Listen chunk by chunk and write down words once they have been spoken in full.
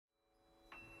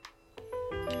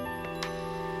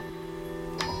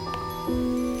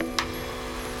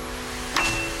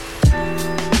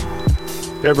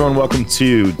Hey everyone, welcome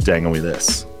to Dangle Me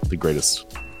This, the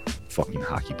greatest fucking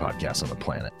hockey podcast on the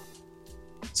planet.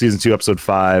 Season 2, episode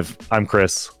 5. I'm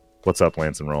Chris. What's up,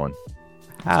 Lance and Roland?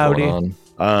 Howdy.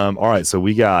 All right, so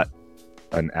we got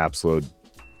an absolute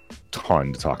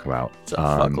ton to talk about.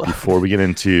 Before we get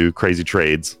into crazy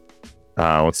trades,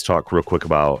 let's talk real quick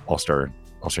about All-Star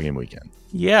Game Weekend.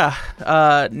 Yeah,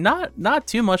 not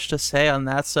too much to say on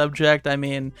that subject. I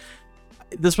mean,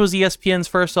 this was ESPN's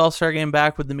first All-Star game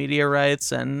back with the media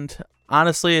rights, and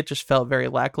honestly, it just felt very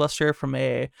lackluster from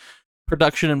a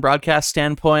production and broadcast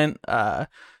standpoint. I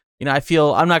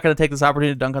feel I'm not going to take this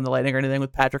opportunity to dunk on the Lightning or anything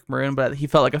with Patrick Maroon, but he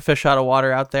felt like a fish out of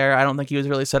water out there. I don't think he was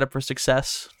really set up for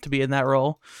success to be in that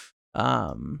role.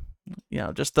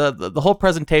 Just the whole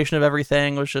presentation of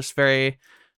everything was just very,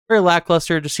 very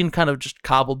lackluster. Just seemed kind of just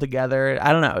cobbled together.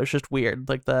 I don't know. It was just weird.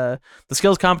 Like the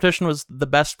skills competition was the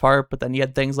best part, but then you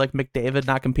had things like McDavid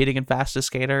not competing in fastest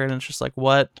skater, and it's just like,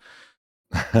 what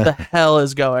the hell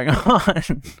is going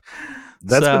on?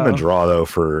 That's been the draw though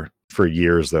for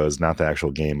years though, is not the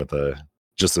actual game, but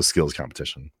just the skills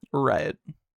competition. Right.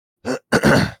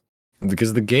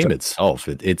 Because the game itself,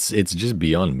 it's just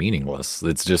beyond meaningless.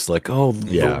 It's just like,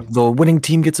 the winning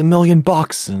team gets $1 million,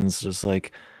 and it's just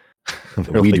like,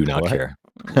 we do not care.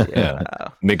 Yeah.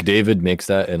 McDavid makes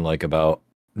that in like about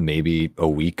maybe a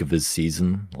week of his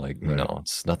season. Like, no,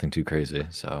 it's nothing too crazy.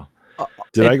 So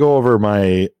did I go over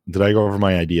my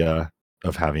idea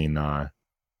of having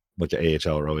like an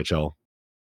AHL or OHL?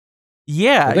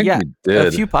 Yeah.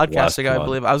 A few podcasts ago, I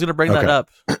believe. I was going to bring that up.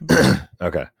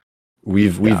 Okay.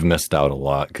 We've missed out a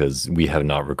lot because we have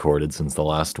not recorded since the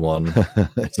last one.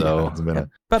 So it's been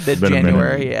about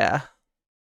mid-January, yeah.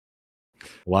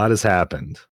 A lot has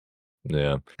happened.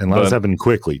 Yeah. And a lot has happened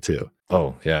quickly too.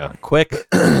 Oh, yeah. Quickly.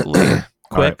 Yeah.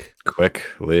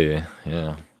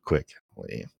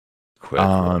 Quickly.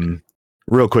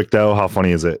 Real quick though, how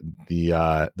funny is it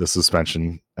the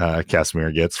suspension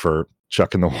Casimir gets for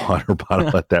chucking the water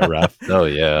bottle at that ref? Oh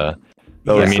yeah.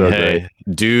 I mean, hey,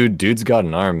 dude's got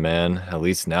an arm, man. At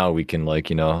least now we can, like,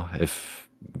 if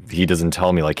he doesn't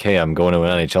tell me like, hey, I'm going to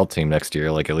an NHL team next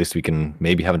year, like at least we can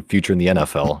maybe have a future in the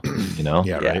NFL,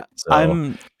 Yeah, right. So,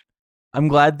 I'm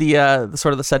glad the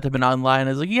sort of the sentiment online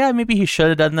is like, yeah, maybe he should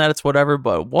have done that. It's whatever,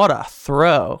 but what a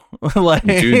throw! Like,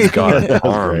 dude's got an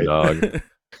arm, dog.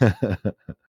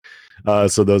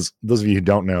 So those of you who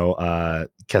don't know,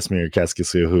 Casimir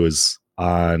Kaskisu, who is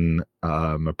on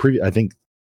a previous, I think,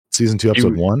 season 2,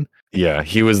 episode 1. Yeah,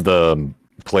 he was the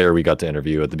player we got to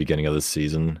interview at the beginning of this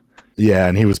season. Yeah,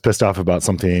 and he was pissed off about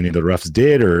something the refs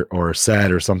did or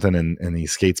said or something, and he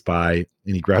skates by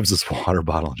and he grabs this water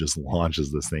bottle and just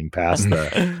launches this thing past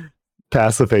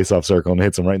the face-off circle and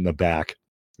hits him right in the back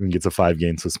and gets a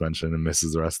 5-game suspension and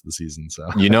misses the rest of the season. So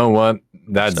you know what?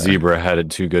 That zebra had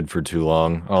it too good for too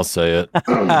long. I'll say it.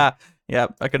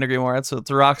 Yep, I couldn't agree more. It's a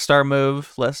rock star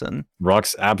move. Listen,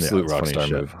 absolute rock star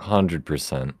move,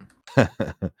 100%.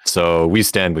 So we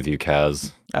stand with you,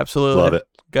 Kaz. Absolutely, love it.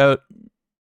 Goat,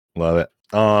 love it.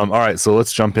 All right, so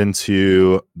let's jump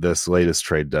into this latest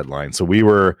trade deadline. So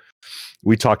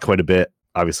we talked quite a bit,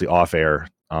 obviously off air,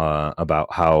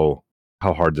 about how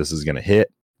hard this is going to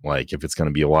hit. Like if it's going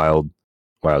to be a wild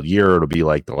year, it'll be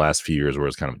like the last few years where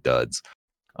it's kind of duds.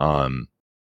 And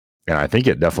I think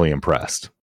it definitely impressed.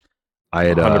 I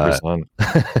had 100%.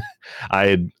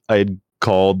 I had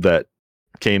called that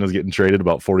Kane was getting traded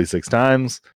about 46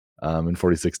 times in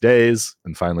 46 days,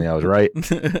 and finally I was right.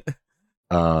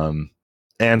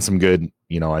 And some good,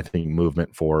 I think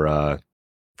movement for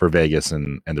Vegas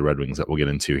and the Red Wings that we'll get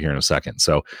into here in a second.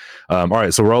 So, all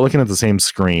right, so we're all looking at the same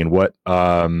screen. What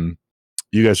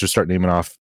you guys just start naming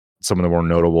off some of the more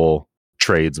notable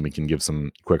trades, and we can give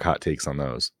some quick hot takes on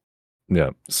those.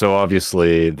 Yeah. So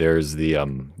obviously there was the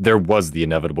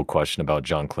inevitable question about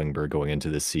John Klingberg going into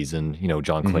this season.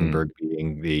 John Klingberg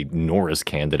being the Norris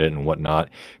candidate and whatnot,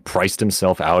 priced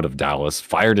himself out of Dallas,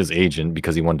 fired his agent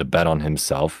because he wanted to bet on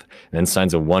himself, and then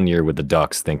signs a 1 year with the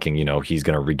Ducks thinking, he's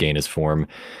going to regain his form.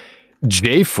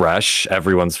 Jay Fresh,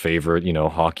 everyone's favorite,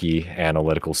 hockey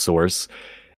analytical source,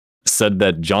 said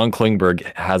that John Klingberg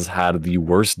has had the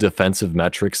worst defensive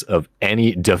metrics of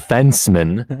any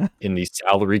defenseman in the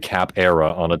salary cap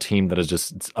era on a team that has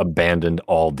just abandoned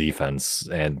all defense.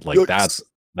 And like that's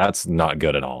not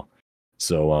good at all.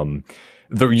 So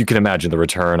you can imagine the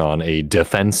return on a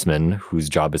defenseman whose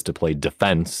job is to play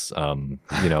defense.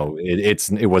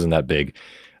 It wasn't that big.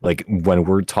 Like when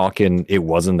we're talking, it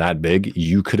wasn't that big.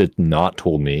 You could have not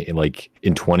told me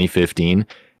in 2015,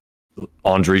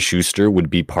 Andre Schuster would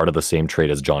be part of the same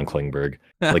trade as John Klingberg.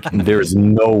 Like there's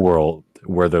no world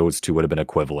where those two would have been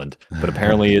equivalent, but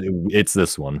apparently it's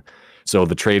this one. So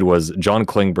the trade was John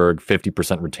Klingberg,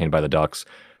 50% retained by the Ducks,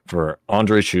 for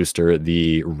Andre Schuster,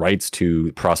 the rights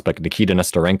to prospect Nikita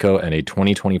Nestorenko, and a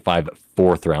 2025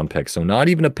 fourth round pick. So not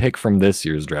even a pick from this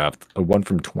year's draft, a one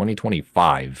from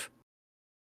 2025.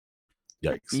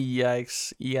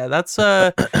 Yikes. Yeah, that's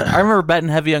I remember betting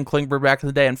heavy on Klingberg back in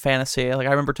the day in fantasy. Like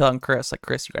I remember telling Chris,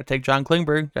 Chris, you gotta take John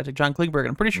Klingberg, And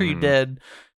I'm pretty sure you did.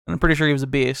 And I'm pretty sure he was a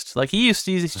beast. Like he's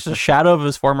just a shadow of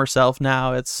his former self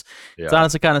now. It's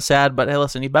honestly kind of sad, but hey,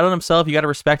 listen, he bet on himself. You got to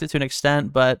respect it to an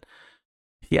extent, but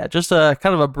yeah, just a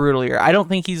kind of a brutal year. I don't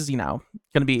think he's going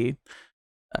to be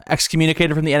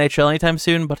excommunicated from the NHL anytime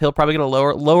soon, but he'll probably get a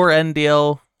lower end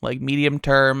deal, like medium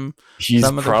term. He's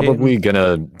probably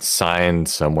gonna sign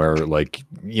somewhere, like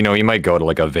he might go to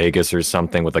like a Vegas or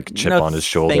something with like a chip on his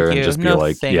shoulder and just be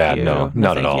like, yeah, no,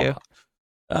 not at all.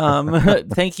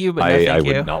 Thank you, but no thank I you.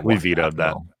 would not. We vetoed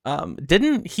that.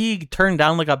 Didn't he turn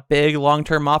down like a big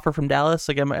long-term offer from Dallas?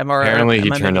 Like, apparently he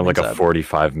turned down like a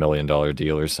 $45 million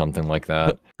deal or something like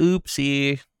that.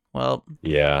 Oopsie. Well,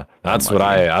 yeah, that's what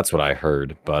I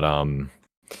heard. But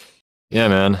yeah,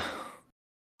 man.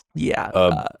 Yeah.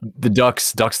 The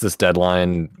Ducks this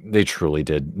deadline, they truly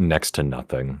did next to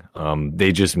nothing.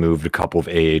 They just moved a couple of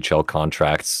AHL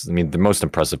contracts. I mean, the most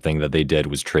impressive thing that they did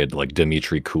was trade like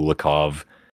Dmitry Kulikov,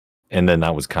 and then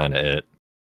that was kind of it.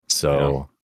 So,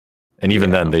 and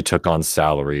even then, they took on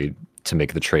salary to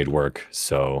make the trade work.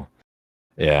 So,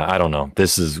 yeah, I don't know.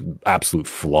 This is absolute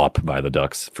flop by the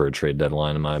Ducks for a trade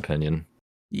deadline, in my opinion.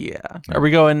 Yeah. Are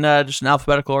we going just in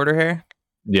alphabetical order here?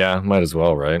 Yeah, might as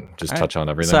well, right? Just touch on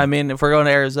everything. So, I mean, if we're going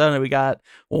to Arizona, we got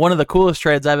one of the coolest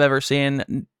trades I've ever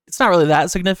seen. It's not really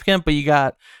that significant, but you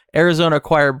got Arizona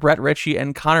acquired Brett Ritchie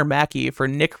and Connor Mackey for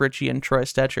Nick Ritchie and Troy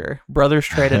Stetcher. Brothers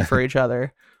traded for each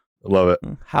other. Love it.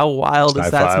 How wild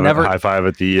is that? High five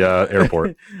at the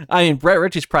airport. I mean, Brett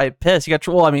Ritchie's probably pissed. You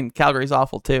got Calgary's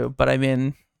awful too, but I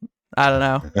mean, I don't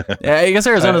know. Yeah, I guess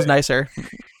Arizona's nicer.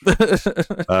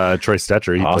 Troy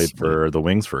Stetcher, he played for the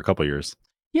Wings for a couple years.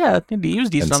 Yeah, he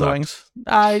was decent on the Wings.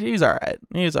 He's all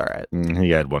right. He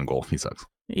had one goal. He sucks.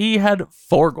 He had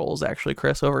 4 goals, actually,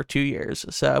 Chris, over 2 years.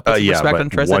 So put some respect on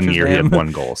Troy 1 year name. he had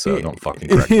 1 goal, so don't fucking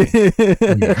correct me.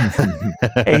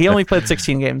 Hey, he only played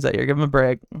 16 games that year. Give him a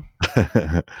break.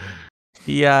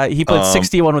 Yeah, he played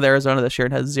 61 with Arizona this year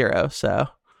and has 0. So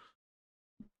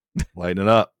lighten it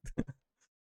up.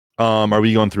 Are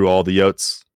we going through all the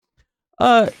Yotes?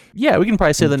 Yeah, we can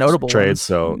probably say the notable trades. ones.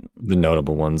 So the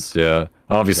notable ones, yeah.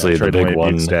 Obviously, the big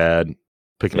one. Dad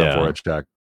picking up Voracek.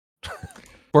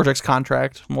 Voracek's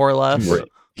contract, more or less.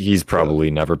 He's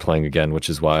probably never playing again, which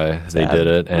is why they did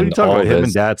it. And you talk about him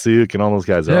and Datsuk and all those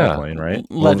guys are all playing, right?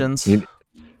 Legends.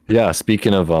 Yeah.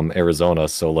 Speaking of Arizona,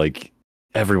 so like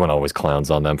everyone always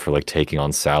clowns on them for like taking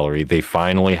on salary. They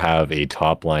finally have a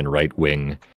top line right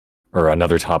wing or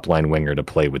another top line winger to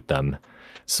play with them.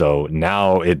 So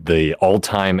now the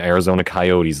all-time Arizona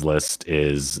Coyotes list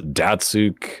is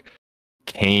Datsuk,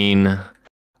 Kane.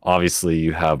 Obviously,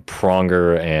 you have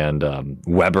Pronger and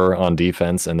Weber on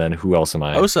defense, and then who else am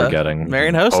I forgetting?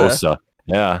 Marian Hossa.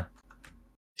 Yeah,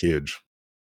 huge.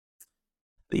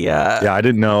 Yeah, I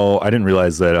didn't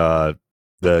realize that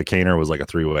the Kaner was like a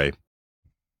 3-way.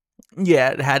 Yeah,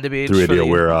 it had to be 3-way deal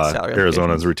where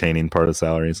Arizona's retaining part of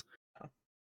salaries.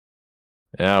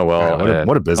 Yeah, well,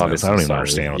 what a business. I don't even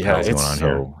understand what the hell's going on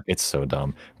here. It's so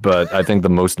dumb. But I think the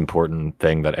most important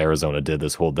thing that Arizona did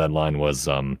this whole deadline was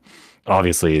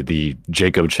obviously the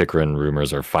Jacob Chikrin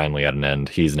rumors are finally at an end.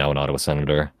 He's now an Ottawa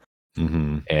Senator.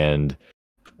 Mm-hmm. And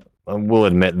we'll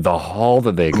admit the haul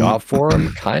that they got for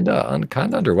him kind of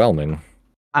underwhelming.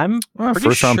 I'm pretty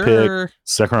first round sure... pick,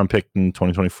 second round pick in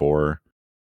 2024.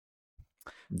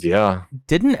 Yeah.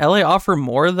 Didn't LA offer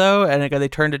more though, and they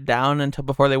turned it down until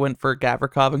before they went for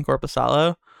Gavrikov and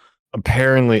Korpisalo?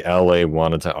 Apparently, LA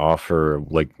wanted to offer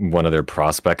like one of their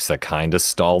prospects that kind of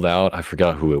stalled out. I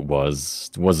forgot who it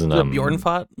was. It wasn't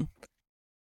Bjornfot?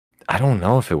 I don't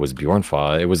know if it was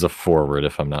Bjornfot. It was a forward,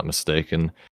 if I'm not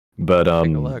mistaken. But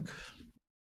take a look.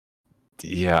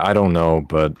 Yeah, I don't know.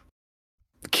 But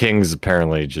the Kings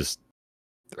apparently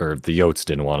or the Yotes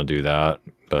didn't want to do that.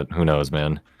 But who knows,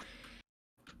 man.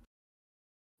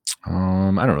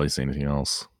 I don't really see anything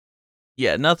else.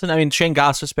 Yeah, nothing. I mean, Shane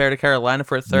Gostisbehere to Carolina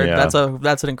for a third. Yeah.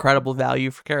 That's an incredible value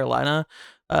for Carolina.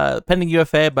 Pending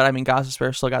UFA, but I mean,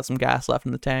 Gostisbehere still got some gas left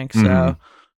in the tank. So,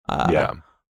 yeah,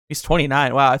 he's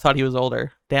 29. Wow, I thought he was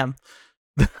older. Damn.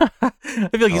 I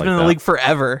feel like he's been in the league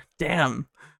forever. Damn.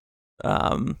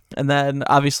 And then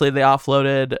obviously they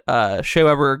offloaded Shea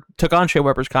Weber, took on Shea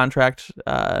Weber's contract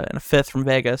and a 5th from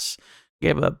Vegas.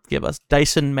 gave us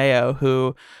Dyson Mayo,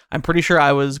 who I'm pretty sure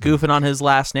I was goofing on his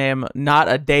last name not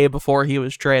a day before he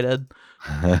was traded.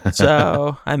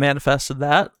 So I manifested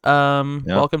that.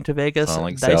 Welcome to Vegas,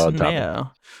 like Dyson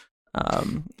Mayo.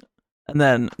 And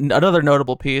then another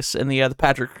notable piece in the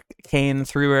Patrick Kane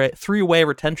three-way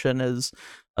retention is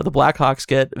the Blackhawks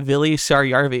get Vili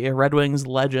Saarjärvi, a Red Wings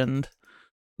legend.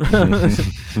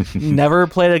 Never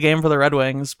played a game for the Red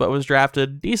Wings, but was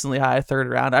drafted decently high,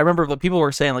 3rd round. I remember the people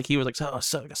were saying like he was like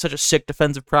such a sick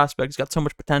defensive prospect. He's got so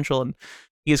much potential, and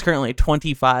he is currently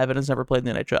 25 and has never played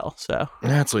in the NHL. So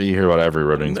that's what you hear about every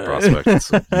Red Wings prospect.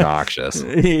 It's obnoxious.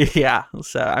 Yeah.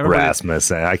 So I remember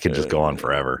Rasmussen. I could just go on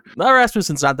forever.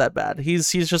 Rasmussen's not that bad.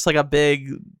 He's just like a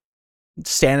big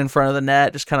stand in front of the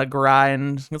net, just kind of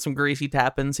grind, get some greasy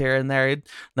tap-ins here and there.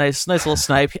 Nice little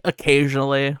snipe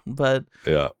occasionally, but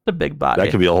yeah, a big body. That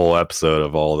could be a whole episode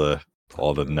of all the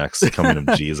next coming of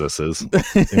Jesuses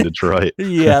in Detroit.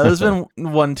 Yeah, there's been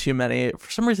one too many.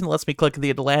 For some reason, it lets me click the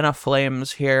Atlanta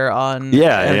Flames here on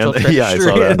I saw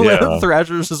that. Yeah.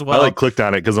 Thrashers as well. I clicked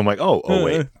on it because I'm like, oh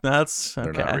wait, that's they're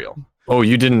okay. not real. Oh,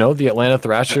 you didn't know the Atlanta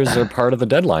Thrashers are part of the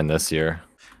deadline this year?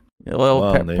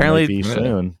 Well, they apparently might be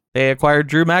soon. They acquired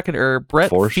Drew Brett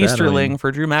Foreshadowing. Feasterling for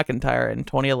Drew McIntyre in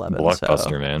 2011.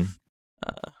 Blockbuster, man.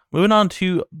 Moving on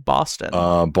to Boston.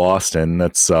 Boston.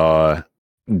 That's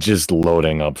just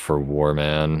loading up for war,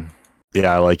 man.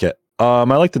 Yeah, I like it. I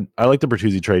like the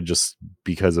Bertuzzi trade just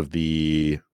because of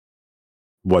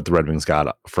what the Red Wings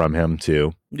got from him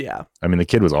too. Yeah. I mean, the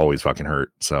kid was always fucking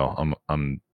hurt, so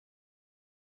I'm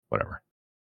whatever.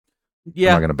 Yeah.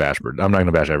 I'm not gonna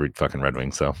bash every fucking Red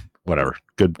Wing, so whatever.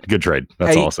 Good trade.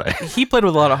 That's all I'll say. He played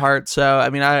with a lot of heart, so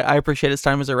I mean, I appreciate his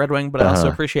time as a Red Wing, but I also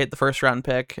appreciate the 1st round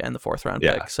pick and the 4th round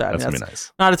pick. So I mean, that's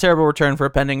nice. Not a terrible return for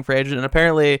a pending free agent. And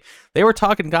apparently, they were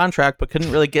talking contract, but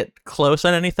couldn't really get close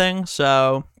on anything.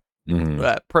 So,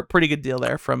 pretty good deal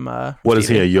there from. What is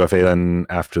he, a UFA then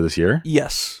after this year?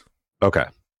 Yes. Okay.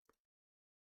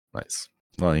 Nice.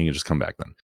 Well, he can just come back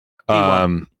then. I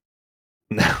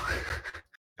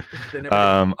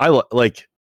like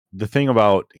the thing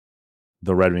about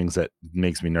the Red Wings that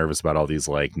makes me nervous about all these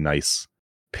like nice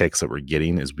picks that we're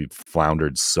getting is we've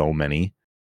floundered so many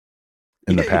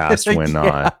in the past when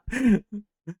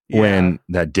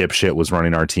that dipshit was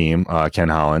running our team, Ken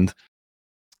Holland.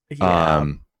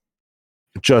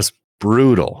 Just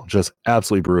brutal, just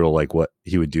absolutely brutal, like what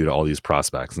he would do to all these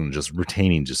prospects and just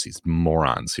retaining just these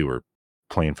morons who were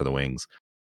playing for the Wings.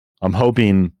 I'm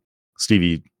hoping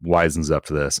Stevie wisens up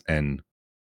to this and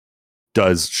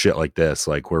does shit like this,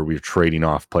 like where we're trading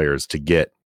off players to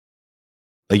get,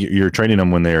 like you're trading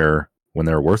them when they're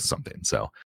worth something.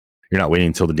 So you're not waiting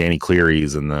until the Danny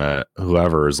Clearys and the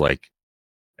whoever's like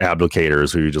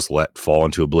abdicators who you just let fall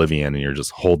into oblivion and you're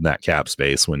just holding that cap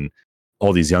space when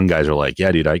all these young guys are like,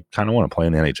 yeah, dude, I kind of want to play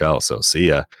in the NHL. So see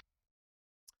ya.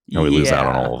 And we lose out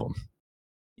on all of them.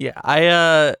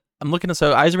 Yeah. I'm looking at,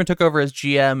 so Yzerman took over as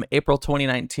GM April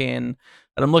 2019, and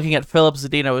I'm looking at Philip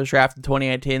Zadina was drafted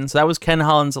 2018. So that was Ken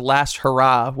Holland's last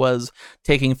hurrah, was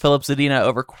taking Philip Zadina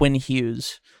over Quinn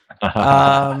Hughes.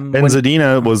 And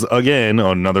Zadina was again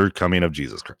another coming of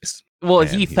Jesus Christ. Well,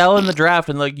 he fell in the draft,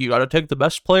 and like you got to take the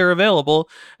best player available,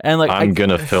 and like I'm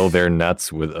gonna fill their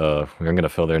nets with we're gonna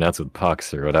fill their nets with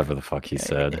pucks or whatever the fuck he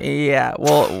said. Yeah,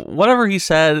 well, whatever he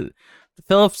said,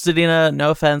 Philip Zadina,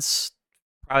 no offense,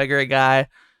 probably a great guy.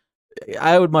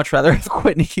 I would much rather have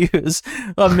Quentin Hughes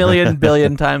a million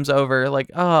billion times over.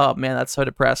 Like, oh man, that's so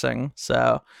depressing.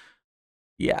 So,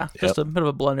 yeah, just a bit of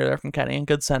a blunder there from Kenny, and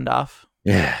good send off.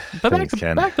 Yeah, but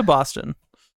back to Boston.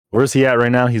 Where's he at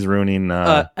right now? He's ruining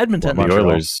Edmonton. The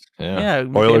Oilers. Yeah.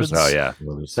 Oilers. Oh yeah.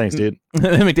 Thanks, dude.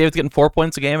 McDavid's getting 4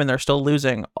 points a game, and they're still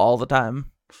losing all the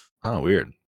time. Oh,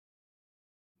 weird.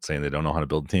 Saying they don't know how to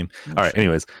build a team. All right.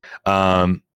 Anyways,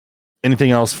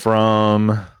 anything else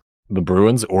from the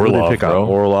Bruins? Orlov, bro.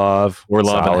 Orlov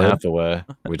and Hathaway,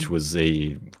 which was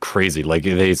a crazy. Like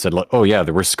they said, like, oh yeah,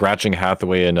 they were scratching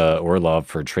Hathaway and Orlov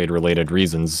for trade-related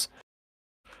reasons,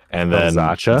 and then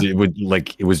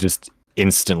it was just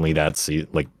instantly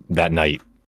that night.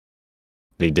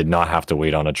 They did not have to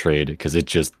wait on a trade because it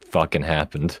just fucking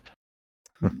happened.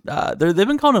 They've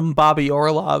been calling him Bobby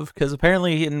Orlov because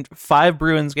apparently in 5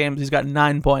 Bruins games he's got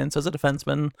 9 points as a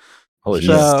defenseman. Holy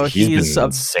so he's been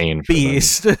insane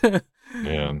beast.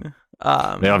 Yeah.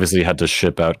 They obviously had to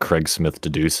ship out Craig Smith to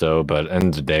do so, but at the end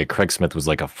of the day, Craig Smith was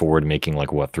like a forward making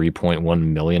like what $3.1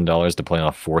 million to play on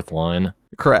a 4th line.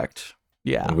 Correct.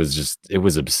 Yeah. It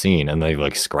was obscene, and they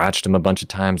like scratched him a bunch of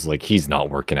times. Like he's not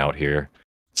working out here.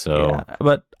 So, yeah.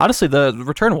 But honestly, the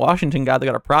return Washington guy, they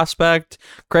got a prospect,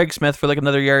 Craig Smith for like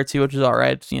another year or two, which is all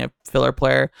right, filler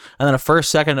player, and then a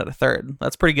 1st, 2nd, and a 3rd.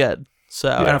 That's pretty good. So,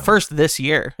 and a first this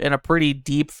year in a pretty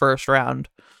deep first round.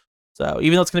 So,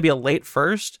 even though it's going to be a late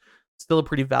first, still a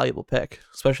pretty valuable pick,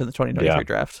 especially in the 2023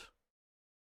 draft.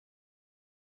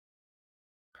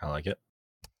 I like it.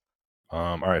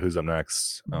 All right, who's up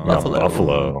next?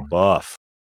 Buffalo. Buff.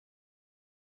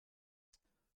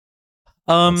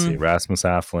 Let's see, Rasmus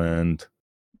Affland.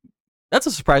 That's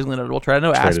a surprisingly notable trade. I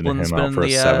know Asplin's been in the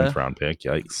 7th round pick.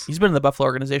 Yikes. He's been in the Buffalo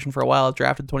organization for a while.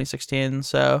 Drafted in 2016,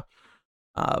 so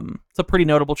it's a pretty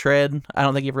notable trade. I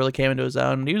don't think he really came into his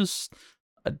own. He was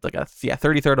like a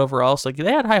 33rd overall, so like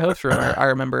they had high hopes for him. I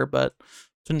remember, but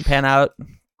didn't pan out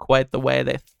quite the way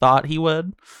they thought he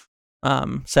would.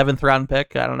 7th round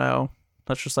pick. I don't know.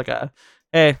 That's just like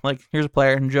hey, like here's a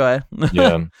player, enjoy.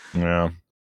 Yeah.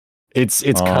 It's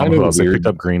kind of weird. They picked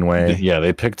up Greenway. Yeah,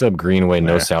 they picked up Greenway,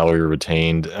 no salary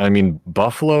retained. I mean,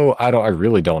 Buffalo, I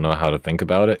really don't know how to think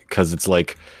about it, because it's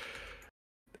like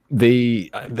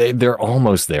they're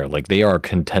almost there. Like they are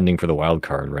contending for the wild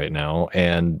card right now.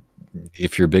 And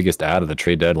if your biggest ad of the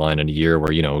trade deadline in a year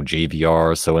where,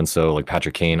 JVR, so and so, like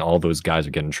Patrick Kane, all those guys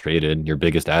are getting traded, your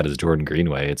biggest ad is Jordan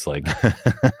Greenway. It's like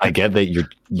I get that you're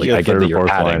I get that you're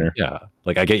adding. Yeah.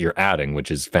 Like I get you're adding,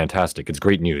 which is fantastic. It's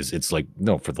great news. It's like,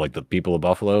 no, for like the people of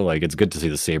Buffalo, like it's good to see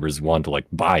the Sabres want to like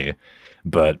buy,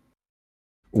 but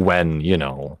when,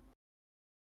 your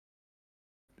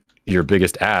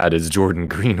biggest ad is Jordan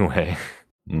Greenway.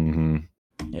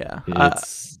 Yeah.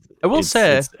 I will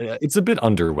say it's a bit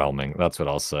underwhelming. That's what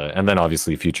I'll say. And then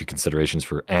obviously future considerations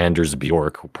for Anders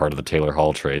Bjork, part of the Taylor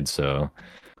Hall trade. So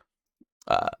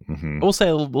I will say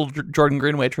a little Jordan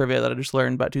Greenway trivia that I just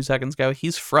learned about 2 seconds ago.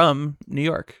 He's from New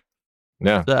York.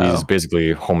 Yeah, so, he's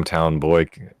basically hometown boy,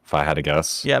 if I had to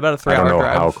guess. Yeah, about a 3-hour drive. I don't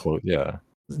know how close. Yeah,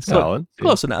 solid.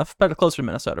 Close enough. Better closer to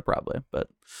Minnesota probably, but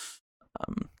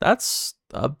that's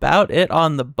about it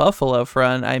on the Buffalo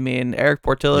front. I mean, Eric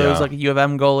Portillo is like a U of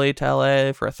M goalie to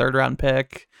LA for a 3rd round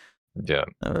pick. Yeah,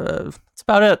 that's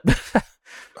about it.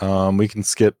 We can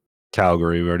skip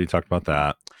Calgary. We already talked about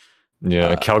that.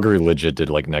 Yeah, Calgary legit did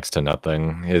like next to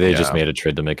nothing. They just made a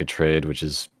trade to make a trade, which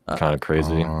is kind of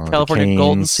crazy. California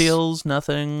Golden Seals,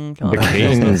 nothing. The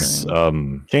Canes,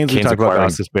 Canes we talked about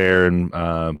Gossis Bear and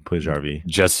Pujarvi.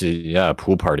 Jesse,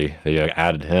 pool party. They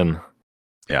added him.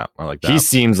 Yeah, I like that. He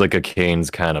seems like a Canes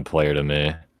kind of player to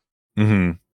me.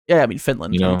 Yeah, I mean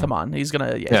Finland. Come on, he's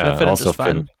gonna fit in just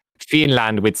fine.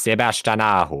 Finland with Sebastian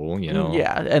Aho,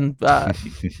 Yeah, and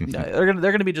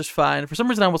they're gonna be just fine. For some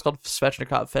reason, I almost called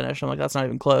Svechnikov Finnish. I'm like, that's not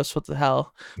even close. What the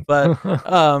hell? But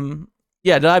I mean,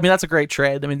 that's a great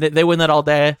trade. I mean, they win that all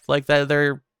day. Like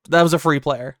that was a free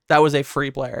player. That was a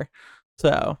free player.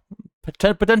 So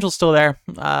potential's still there.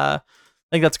 I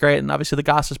think that's great. And obviously, the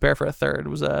Gossis Bear for a 3rd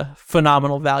was a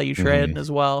phenomenal value trade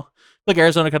as well. Like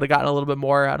Arizona could have gotten a little bit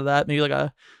more out of that. Maybe like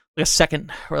a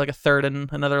 2nd or like a 3rd and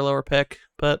another lower pick.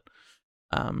 But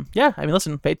I mean,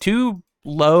 listen, pay 2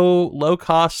 low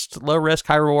cost, low risk,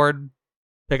 high reward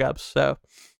pickups. So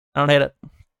I don't hate it.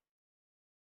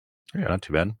 Yeah, not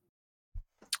too bad.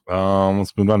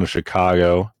 Let's move on to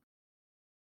Chicago.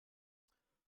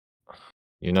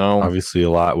 Obviously a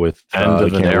lot with we'll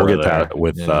get that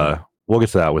with we'll get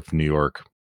to that with New York.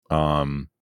 But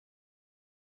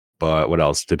what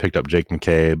else? They picked up Jake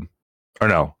McCabe. Or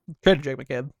no. Traded Jake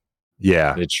McCabe.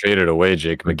 Yeah. They traded away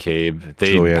Jake McCabe.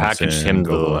 They packaged him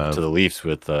to the Leafs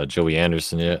with Joey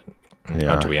Anderson.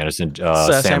 Not Joey Anderson.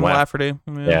 Sam Lafferty.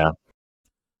 Yeah.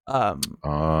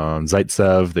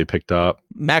 Zaitsev they picked up.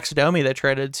 Max Domi they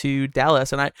traded to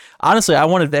Dallas. And I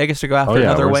wanted Vegas to go after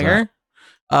another winger.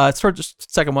 It's sort of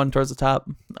just second one towards the top.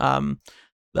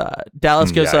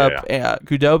 Dallas gives up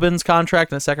Gudobin's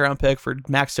contract and a 2nd round pick for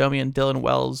Max Domi and Dylan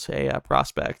Wells, a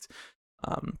prospect.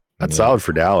 That's solid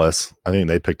for Dallas. I think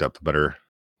they picked up the better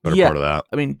part of that.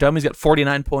 I mean, Domi's got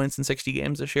 49 points in 60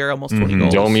 games this year, almost 20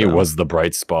 goals. Domi was the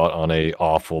bright spot on a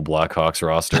awful Blackhawks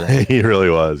roster. He really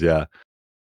was, yeah.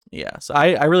 Yeah, so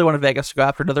I really wanted Vegas to go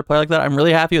after another player like that. I'm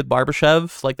really happy with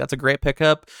Barbashev. Like, that's a great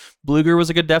pickup. Bluger was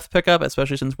a good depth pickup,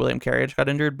 especially since William Carriage got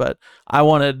injured, but I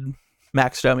wanted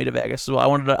Max Domi to Vegas as well. I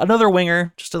wanted another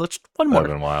winger, just one more.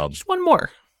 Been wild. Just one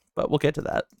more, but we'll get to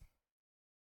that.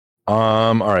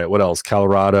 All right, what else?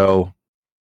 Colorado.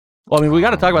 Well, I mean, we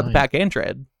got to talk about the Pat Kane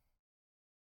trade.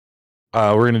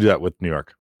 We're going to do that with New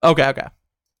York. Okay.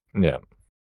 Yeah.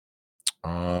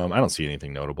 I don't see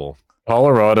anything notable.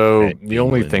 Colorado, the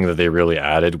only thing that they really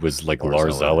added was like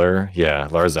Lars Eller. Yeah,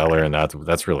 Lars Eller, and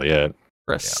that's really it.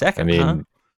 For a second, I mean,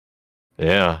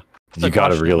 yeah. You got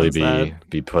to really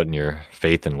be putting your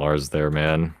faith in Lars there,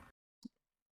 man.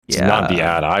 It's not the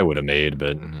ad I would have made,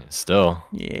 but still.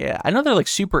 Yeah, I know they're like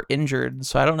super injured,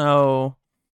 so I don't know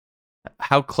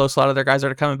how close a lot of their guys are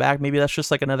to coming back. Maybe that's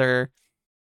just like another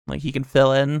Like he can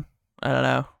fill in. I don't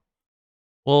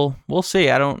know. We'll see.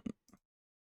 I don't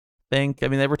think. I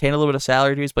mean, they retained a little bit of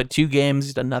salary. He's played 2 games.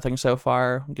 He's done nothing so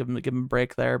far. Give him a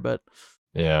break there, but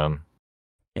Yeah.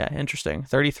 yeah, interesting.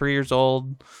 33 years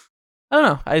old. I don't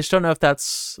know. I just don't know if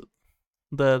that's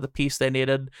the piece they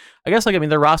needed. I guess I mean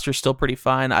their roster's still pretty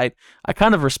fine. I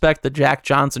kind of respect the Jack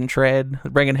Johnson trade,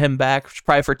 bringing him back,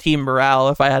 probably for team morale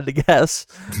if I had to guess.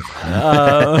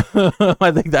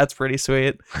 I think that's pretty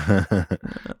sweet.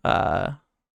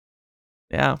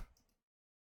 Yeah.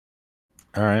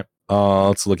 All right.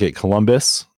 Let's look at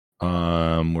Columbus. Where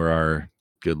our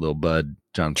good little bud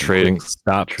John Trading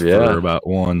stopped for about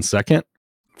 1 second.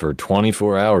 For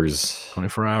 24 hours.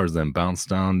 24 hours, then bounced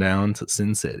down to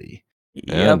Sin City.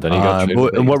 Yeah, then he got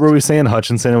traded. And what were we saying?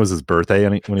 Hutchinson, it was his birthday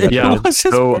when he got traded?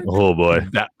 So oh boy.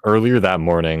 Earlier that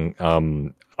morning,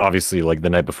 obviously like the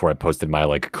night before I posted my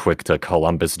like quick to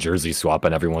Columbus jersey swap,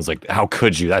 and everyone's like, how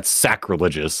could you? That's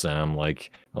sacrilegious. And I'm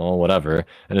like, oh, whatever.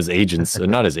 And his agents,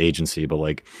 not his agency, but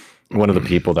like one of the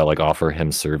people that like offer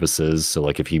him services. So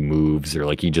like if he moves or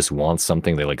like he just wants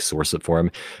something, they like source it for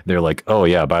him. They're like, oh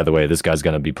yeah, by the way, this guy's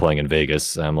gonna be playing in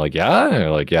Vegas. And I'm like, yeah. And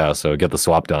they're like, yeah. So get the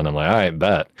swap done. I'm like, all right,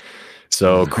 bet.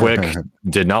 So Quick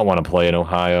did not want to play in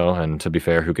Ohio, and to be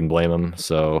fair, who can blame him?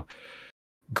 So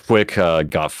Quick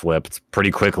got flipped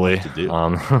pretty quickly.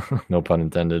 No pun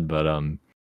intended, but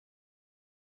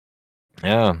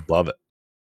yeah, love it.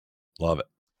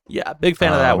 Yeah, big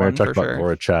fan of that one for sure.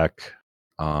 Voracek.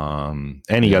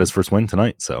 And he got his first win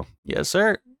tonight. So yes,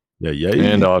 sir. Yeah.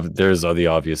 And there's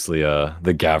obviously the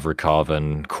Gavrikov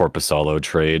and Korpisalo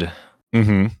trade,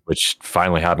 which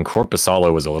finally happened.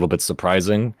 Korpisalo was a little bit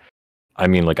surprising. I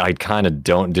mean, like I kind of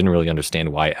didn't really understand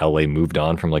why LA moved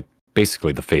on from like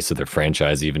basically the face of their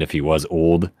franchise, even if he was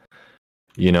old,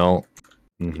 you know.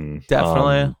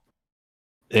 Definitely.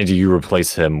 And you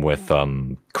replace him with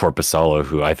Korpisalo,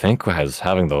 who I think has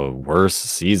having the worst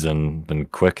season than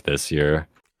Quick this year.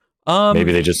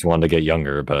 Maybe they just wanted to get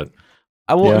younger, but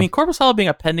I mean, Korpisalo being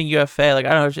a pending UFA, like I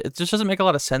don't know, it just doesn't make a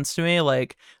lot of sense to me.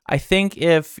 Like I think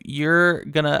if you're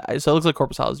gonna, so it looks like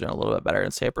Korpisalo is doing a little bit better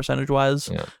in save percentage wise.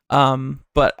 Yeah.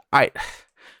 But I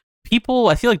feel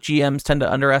like GMs tend to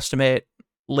underestimate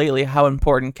lately how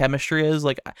important chemistry is.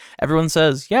 Like everyone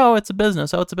says, yo, it's a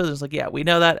business. Oh, it's a business. Like, yeah, we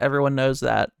know that. Everyone knows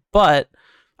that. But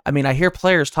I mean, I hear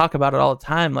players talk about it all the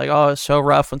time. Like, oh, it's so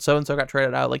rough when so-and-so got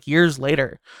traded out, like years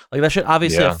later. Like that shit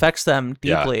obviously affects them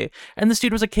deeply. Yeah. And this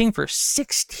dude was a King for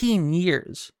 16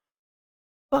 years.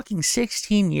 Fucking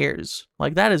 16 years.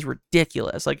 Like that is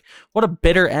ridiculous. Like what a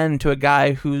bitter end to a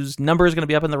guy whose number is going to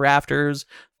be up in the rafters,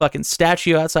 fucking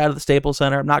statue outside of the Staples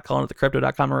Center. I'm not calling it the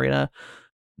Crypto.com arena.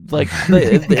 Like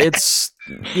it's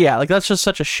like that's just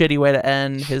such a shitty way to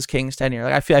end his Kings tenure.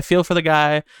 Like I feel for the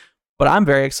guy, but I'm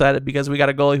very excited because we got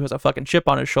a goalie who has a fucking chip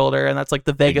on his shoulder, and that's like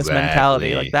the Vegas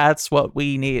mentality. Like that's what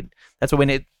we need. That's what we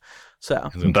need. So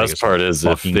the best part is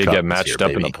if they get matched up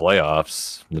in the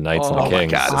playoffs, the Knights and the Kings. Oh my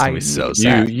God, it's gonna be so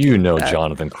sad. You know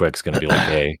Jonathan Quick's gonna be like,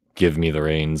 hey, give me the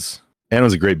reins. And it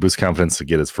was a great boost of confidence to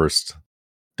get his first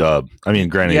dub. I mean,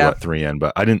 granted, he got 3 in,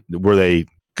 but were they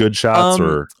good shots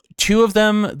or? 2 of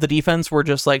them, the defense were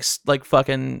just like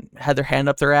fucking had their hand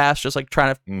up their ass, just like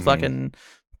trying to fucking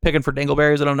picking for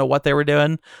dingleberries. I don't know what they were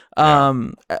doing.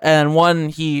 And one,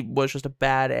 he was just a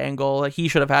bad angle. Like he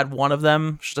should have had one of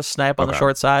them, just a snipe on the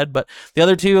short side. But the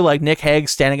other 2, like Nick Hague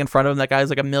standing in front of him, that guy's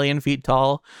like 1,000,000 feet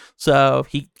tall, so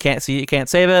he can't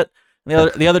save it.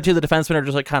 And the other 2, the defensemen are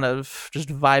just like kind of just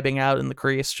vibing out in the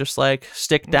crease, just like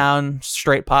stick down,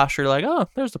 straight posture, like, oh,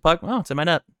 there's the puck. Oh, it's in my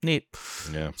net. Neat.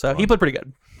 Yeah. So he played pretty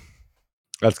good.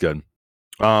 That's good.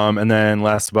 And then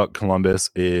last about Columbus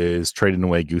is trading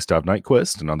away Gustav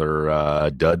Nyquist,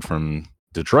 another dud from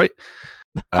Detroit,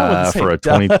 for a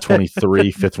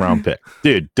 2023 5th round pick.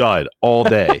 Dude, dud all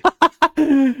day.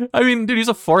 I mean, dude, he's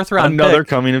a 4th round another pick.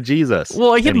 Coming of Jesus.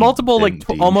 Well, he had multiple like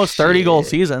almost 30 goal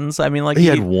seasons. I mean, like he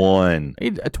had one.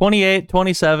 He had 28,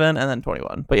 27, and then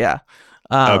 21. But yeah.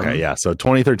 Okay, yeah. So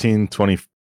 2013,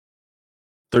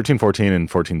 13, 14,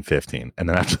 and 14, 15. And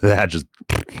then after that, just...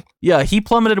 Yeah, he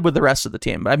plummeted with the rest of the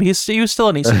team. But I mean, he was still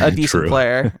a decent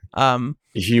player.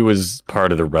 He was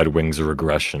part of the Red Wings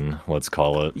regression, let's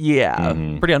call it. Yeah,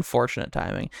 pretty unfortunate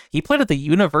timing. He played at the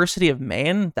University of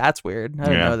Maine? That's weird. I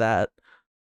didn't know that.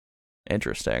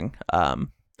 Interesting.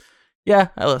 Yeah,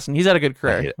 listen, he's had a good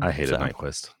career. I hated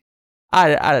Nyquist.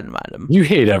 I didn't mind him. You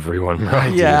hate everyone, bro.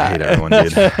 Yeah. I hate everyone,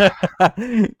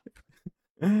 dude.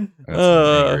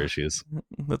 Anger issues.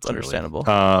 That's understandable.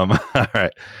 All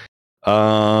right.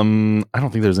 I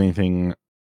don't think there's anything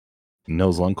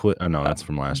Nils Lundqvist. Oh no, that's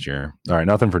from last year. All right,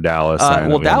 nothing for Dallas. I know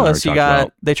Well, we haven't Dallas, you already talked got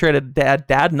about. they traded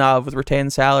Dadnov with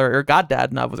retained salary, or got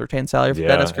Dadnov with retained salary for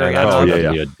Dennis That's Gurianov. yeah,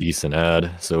 gonna be a decent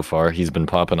ad so far. He's been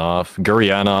popping off.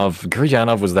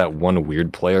 Gurianov was that one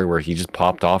weird player where he just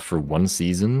popped off for one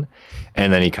season,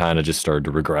 and then he kind of just started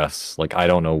to regress. Like I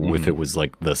don't know if it was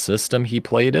like the system he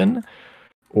played in,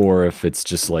 or if it's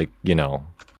just like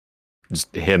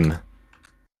just him.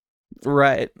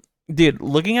 Right. Dude,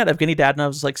 looking at Evgeny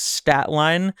Dadonov's like stat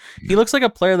line, he looks like a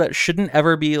player that shouldn't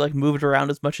ever be like moved around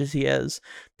as much as he is.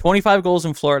 25 goals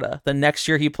in Florida. The next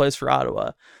year he plays for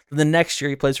Ottawa. Then the next year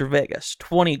he plays for Vegas.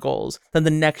 20 goals. Then the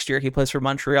next year he plays for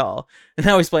Montreal. And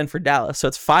now he's playing for Dallas. So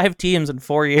it's 5 teams in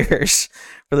 4 years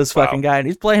for this fucking guy, and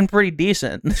he's playing pretty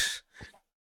decent.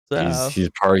 So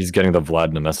He's getting the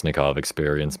Vlad Nemesnikov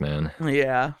experience, man.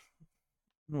 yeah.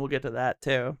 We'll get to that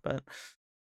too, but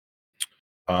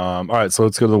all right, so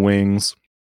let's go to the Wings.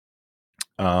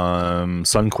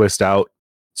 Sundqvist out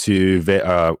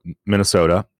to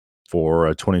Minnesota for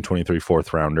a 2023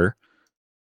 fourth rounder.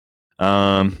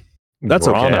 That's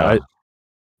okay.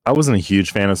 I wasn't a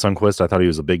huge fan of Sundqvist. I thought he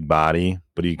was a big body,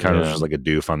 but he kind of was just like a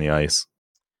doof on the ice.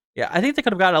 yeah, I think they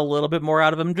could have gotten a little bit more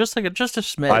out of him, just a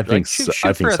smidge. I think shoot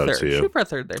I think for a so third. too. Shoot for a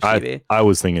third there, Stevie. I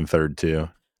was thinking third too.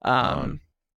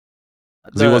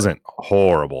 He wasn't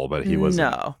horrible, but he was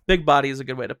big body is a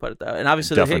good way to put it though, and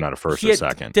obviously definitely not a first or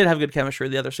second. Did have good chemistry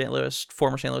with the other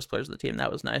former St. Louis players of the team.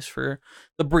 That was nice for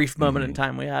the brief moment in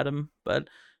time we had him. But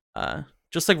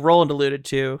just like Roland alluded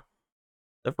to,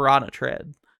 the Verana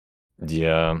trade.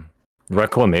 Yeah,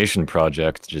 reclamation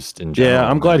project just in general. Yeah,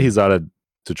 I'm glad he's out of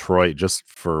Detroit just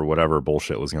for whatever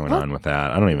bullshit was going on with that.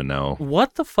 I don't even know.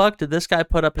 What the fuck did this guy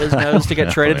put up his nose to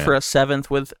get traded for a 7th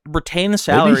with retained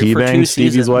salary Maybe he for 2 banged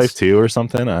seasons? Stevie's wife too or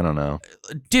something? I don't know.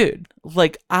 Dude,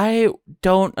 like I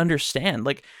don't understand.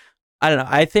 Like I don't know.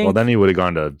 I think well then he would have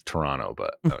gone to Toronto,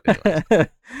 but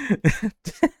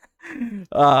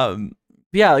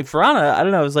yeah, like Verana, I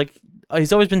don't know, it's like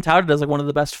he's always been touted as like one of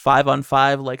the best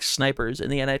 5-on-5 like snipers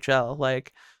in the NHL.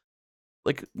 Like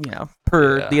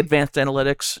per the advanced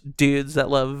analytics dudes that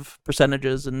love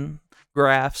percentages and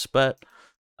graphs, but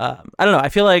I don't know. I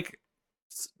feel like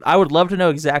I would love to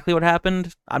know exactly what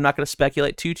happened. I'm not going to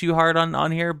speculate too hard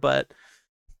on here, but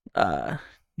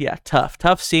yeah,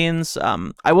 tough scenes.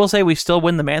 I will say we still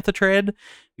win the Mantha trade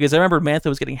because I remember Mantha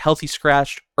was getting healthy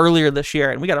scratched earlier this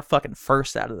year, and we got a fucking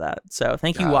first out of that. So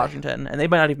thank you, Washington, and they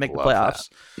might not even make the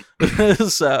playoffs.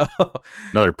 So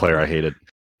another player I hated.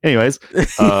 Anyways,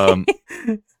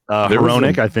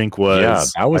 Hronek, I think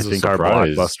was our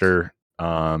blockbuster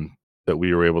that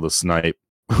we were able to snipe.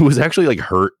 Who was actually like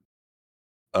hurt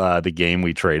the game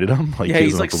we traded him. Like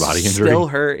he's like body injury. Still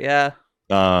hurt, yeah.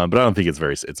 But I don't think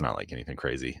it's not like anything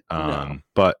crazy. No.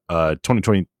 But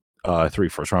 2023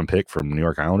 first round pick from New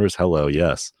York Islanders. Hello,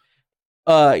 yes.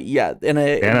 Yeah, and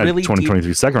a really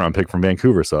 2023 second round pick from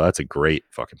Vancouver, so that's a great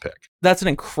fucking pick. That's an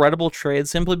incredible trade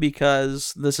simply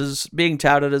because this is being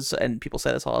touted as, and people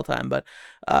say this all the time, but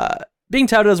being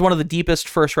touted as one of the deepest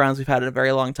first rounds we've had in a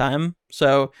very long time.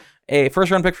 So a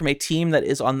first round pick from a team that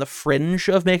is on the fringe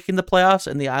of making the playoffs,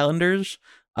 and the Islanders,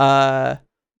 because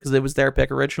it was their pick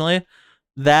originally.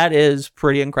 That is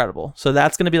pretty incredible. So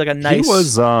that's going to be like a nice.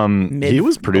 He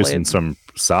was producing some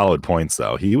solid points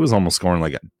though. He was almost scoring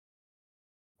like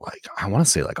I want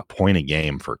to say like a point a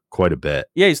game for quite a bit.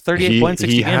 Yeah, he's 38 points.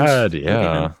 He had,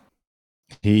 yeah.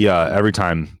 He every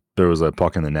time there was a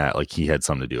puck in the net, like he had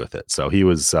something to do with it. So he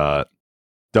was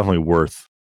definitely worth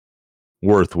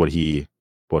what he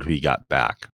got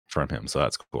back from him. So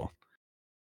that's cool.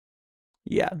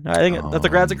 Yeah, no, I think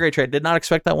that's a great trade. Did not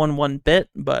expect that one bit,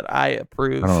 but I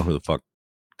approve. I don't know who the fuck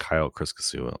Kyle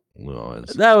Kriskasuo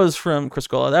is. That was from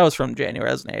Kriskola. That was from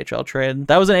January as an AHL trade.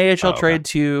 That was an AHL trade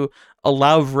to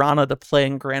allow Vrana to play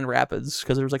in Grand Rapids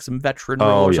because there was like some veteran rule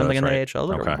or something in the AHL.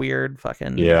 Like a weird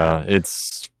fucking. Yeah,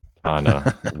 it's kind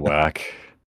of whack.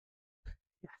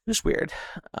 Just weird.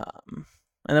 And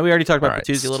then we already talked about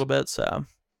Bertuzzi a little bit, so.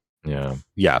 Yeah.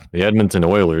 The Edmonton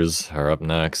Oilers are up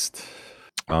next.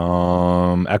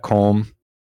 Ekholm.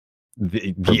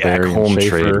 The Ekholm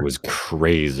trade was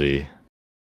crazy.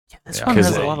 Yeah, this one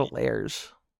has a lot of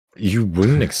layers. You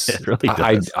wouldn't expect. Really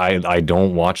I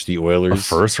don't watch the Oilers. A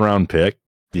first round pick.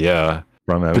 Yeah.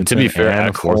 From Edmonton, but to be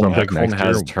fair, Ekholm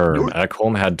has term.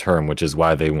 Ekholm had term, which is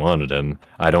why they wanted him.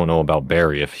 I don't know about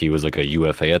Barry if he was like a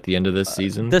UFA at the end of this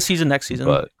season. This season, next season,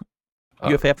 but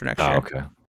UFA after next year. Okay.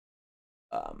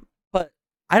 But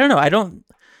I don't know.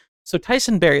 So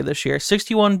Tyson Barrie this year,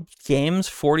 61 games,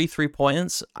 43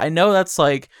 points. I know that's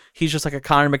like he's just like a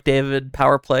Connor McDavid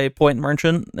power play point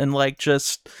merchant and like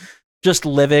just just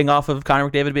living off of Connor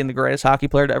McDavid being the greatest hockey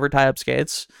player to ever tie up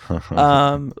skates.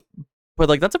 But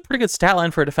like that's a pretty good stat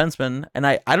line for a defenseman. And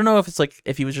I don't know if it's like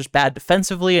if he was just bad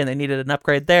defensively and they needed an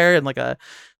upgrade there and like a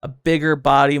bigger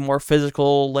body, more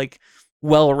physical, like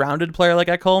well-rounded player like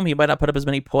Ekholm. He might not put up as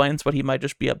many points, but he might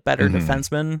just be a better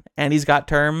defenseman. And he's got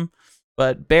term.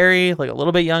 But Barry, like a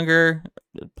little bit younger,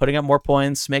 putting up more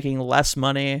points, making less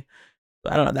money.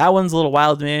 I don't know. That one's a little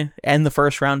wild to me. And the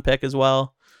first round pick as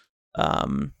well.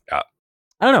 Yeah.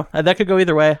 I don't know. That could go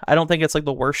either way. I don't think it's like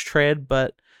the worst trade,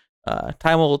 but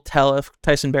time will tell if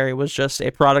Tyson Barrie was just a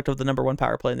product of the number one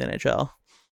power play in the NHL.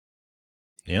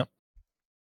 Yep.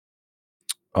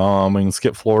 We can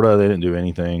skip Florida. They didn't do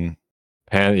anything.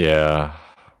 And yeah.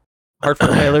 Hartford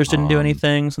Whalers didn't do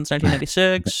anything since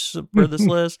 1996 for this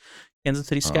list. Kansas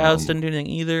City Scouts didn't do anything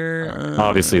either.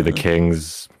 Obviously the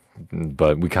Kings,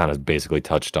 but we kind of basically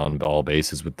touched on all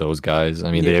bases with those guys. I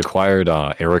mean, they acquired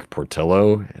Eric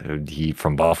Portillo, he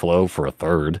from Buffalo, for a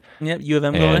third. Yep, U of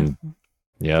M going.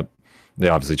 Yep. They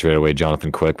obviously traded away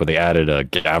Jonathan Quick, but they added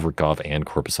Gavrikov and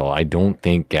Korpisalo. I don't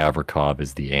think Gavrikov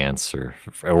is the answer.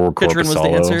 Or Chychrun was the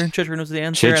answer. Chychrun was the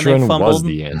answer. And they fumbled. Was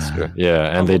the answer.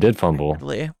 Yeah, and they did fumble.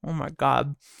 Badly. Oh my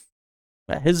god.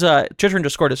 His Chychrun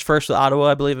just scored his first with Ottawa,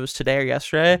 I believe it was today or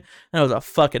yesterday, and it was a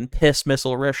fucking piss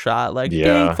missile wrist shot. Like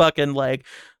big fucking like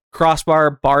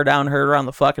crossbar bar down heard around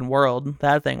the fucking world.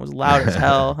 That thing was loud as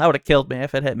hell. That would have killed me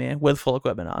if it hit me with full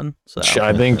equipment on. So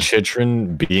I think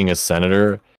Chychrun being a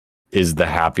Senator is the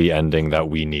happy ending that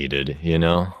we needed, you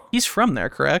know? He's from there,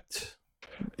 correct?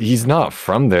 He's not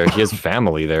from there. He has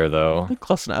family there, though.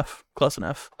 Close enough. Close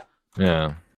enough.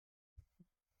 Yeah.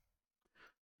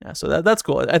 Yeah, so that's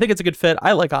cool. I think it's a good fit.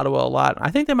 I like Ottawa a lot.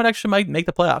 I think they might make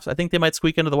the playoffs. I think they might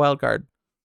squeak into the wild card.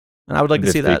 And I would like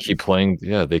to see that. They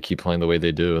keep playing the way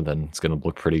they do, then it's going to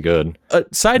look pretty good.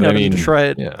 Side note, in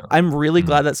Detroit, I'm really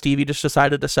glad that Stevie just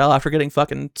decided to sell after getting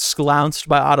fucking sklounced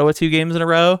by Ottawa 2 games in a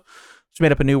row. Just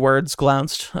made up a new word,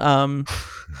 sklounced.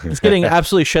 It's getting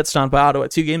absolutely shit stomped by Ottawa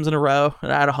 2 games in a row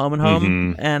at a home and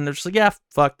home. And they're just like, yeah,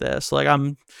 fuck this. Like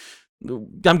I'm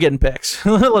getting picks.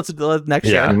 let's next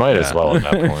year. Yeah, you might as well at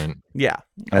that point. Yeah.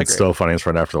 That's still funny. It's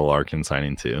right after the Larkin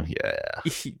signing too.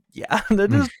 Yeah. Yeah.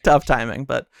 That is tough timing,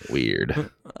 but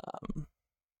weird.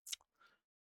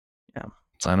 Yeah.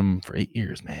 Sign him for 8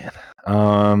 years,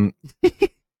 man.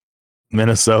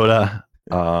 Minnesota.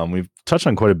 We've touched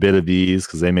on quite a bit of these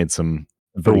because they made some.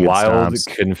 The Wild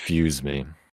confuse me.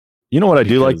 You know what I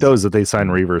do like though is that they signed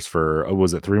Reavers for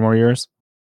was it 3 more years?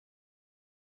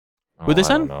 Who'd they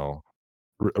sign? I don't know.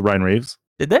 Ryan Reeves.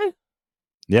 Did they?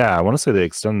 Yeah, I want to say they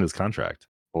extended his contract.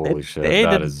 Holy shit!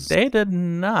 They did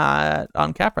not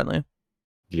on cap friendly.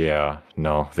 Yeah,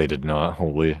 no, they did not.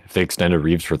 Holy, if they extended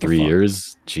Reeves for 3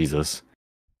 years, Jesus.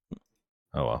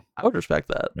 Oh well, I would respect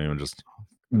that. Maybe just.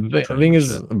 The thing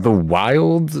is, the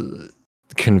Wild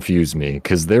confuse me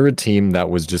because they're a team that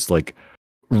was just like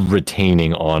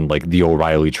retaining on like the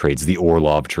O'Reilly trades, the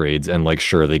Orlov trades, and like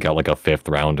sure they got like a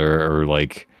 5th rounder or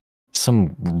like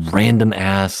some random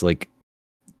ass like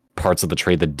parts of the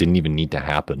trade that didn't even need to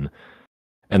happen.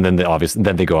 And then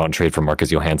they go out and trade for Marcus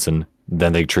Johansson.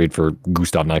 Then they trade for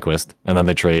Gustav Nyquist, and then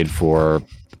they trade for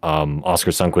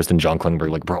Oscar Sundqvist and John Klingberg.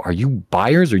 Like, bro, are you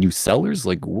buyers? Are you sellers?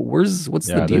 Like, what's the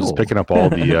deal? They're just picking up all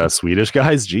the Swedish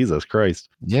guys. Jesus Christ.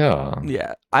 Yeah.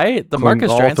 Marcus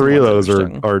all Johansson 3 of those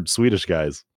are Swedish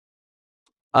guys.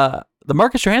 The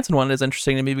Marcus Johansson one is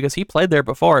interesting to me because he played there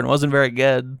before and wasn't very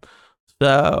good.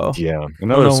 So yeah,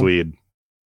 another Swede.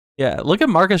 Yeah, look at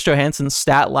Marcus Johansson's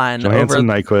stat line. Johansson,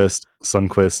 Nyquist,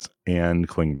 Sundqvist, and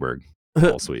Klingberg.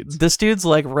 All Swedes. This dude's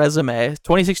like resume: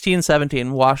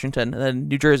 2016-17, Washington, and then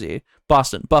New Jersey,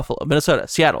 Boston, Buffalo, Minnesota,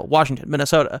 Seattle, Washington,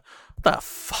 Minnesota. What the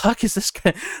fuck is this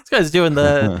guy? This guy's doing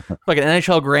the fucking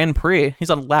NHL Grand Prix. He's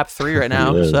on lap 3 right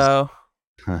now. So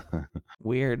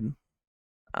weird.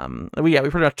 We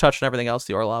pretty much touched on everything else.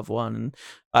 The Orlov one, and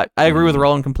I agree with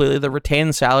Roland completely. The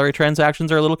retained salary transactions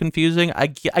are a little confusing. I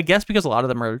guess because a lot of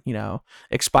them are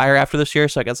expire after this year,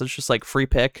 so I guess it's just like free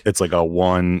pick. It's like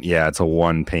it's a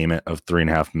 1 payment of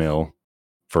 $3.5 million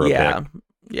for a pick.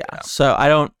 Yeah. So I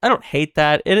don't hate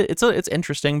that. It's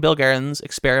interesting. Bill Guerin's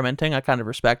experimenting. I kind of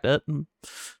respect it,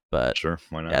 but sure,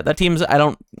 why not? Yeah, that team's I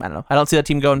don't know. I don't see that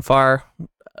team going far.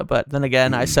 But then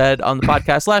again, I said on the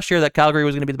podcast last year that Calgary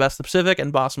was going to be the best in the Pacific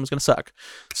and Boston was going to suck.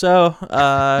 So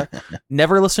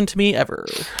never listen to me ever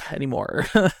anymore.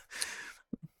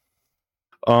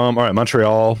 All right,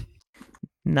 Montreal.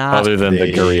 Other than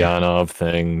the Gurianov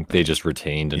thing, they just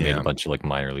retained and made a bunch of like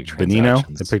minor league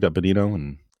transactions. Bonino. They picked up Bonino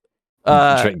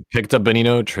and picked up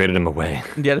Bonino, traded him away.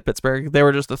 Yeah, to Pittsburgh. They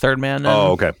were just the 3rd man.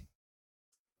 Oh, okay.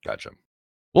 Gotcha.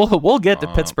 We'll get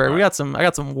to Pittsburgh. Right. I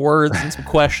got some words and some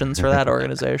questions for that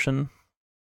organization.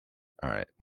 All right.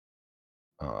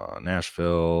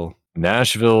 Nashville.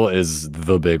 Nashville is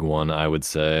the big one, I would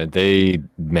say. They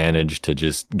managed to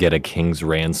just get a king's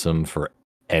ransom for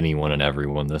anyone and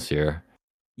everyone this year.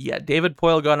 Yeah, David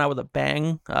Poile going out with a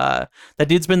bang. That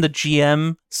dude's been the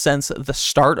GM since the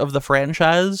start of the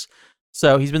franchise.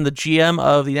 So he's been the GM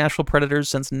of the Nashville Predators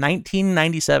since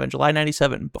 1997, July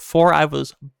 97, before I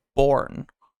was born.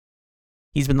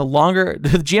 He's been the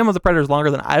GM of the Predators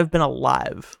longer than I've been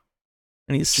alive.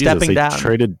 And he's stepping down.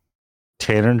 Traded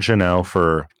Tanner Janelle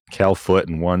for Cal Foote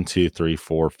and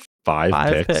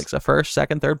 5 picks. A first,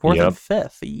 second, third, fourth, and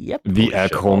fifth. Yep. The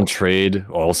Ekholm trade,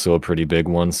 also a pretty big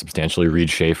one. Substantially, Reed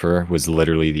Schaefer was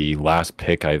literally the last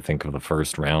pick, I think, of the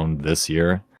first round this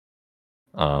year.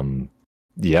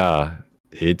 Yeah,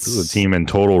 this is a team in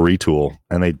total retool,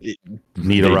 and they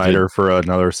need a rider for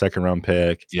another second round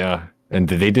pick. Yeah, and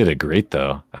they did it great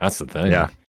though. That's the thing.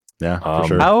 Yeah, for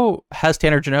sure. How has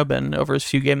Tanner Janelle been over his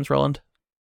few games, Roland?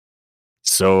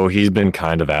 So he's been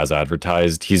kind of as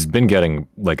advertised. He's been getting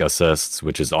like assists,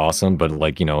 which is awesome, but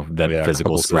like, that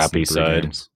physical scrappy side.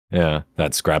 Games. Yeah,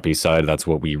 that scrappy side, that's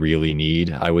what we really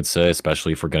need, I would say,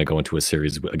 especially if we're going to go into a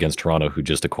series against Toronto, who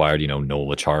just acquired, Noel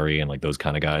Acciari and like those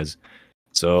kind of guys.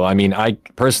 So, I mean, I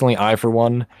for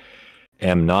one,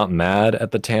 am not mad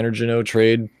at the Tanner Janelle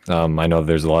trade. I know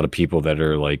there's a lot of people that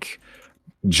are like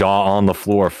jaw on the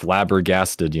floor,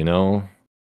 flabbergasted, that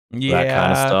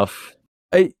kind of stuff.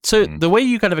 The way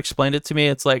you kind of explained it to me,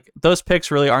 it's like those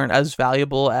picks really aren't as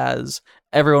valuable as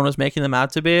everyone was making them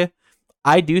out to be.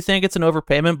 I do think it's an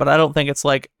overpayment, but I don't think it's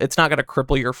like it's not going to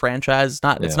cripple your franchise.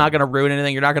 It's not going to ruin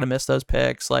anything. You're not going to miss those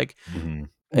picks. Like,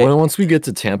 well, once we get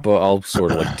to Tampa, I'll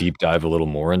sort of like deep dive a little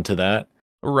more into that.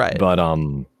 Right. But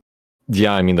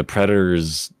yeah, I mean the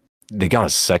Predators, they got a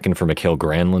second for Mikael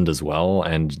Granlund as well,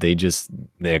 and they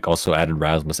also added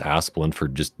Rasmus Asplund for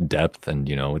just depth, and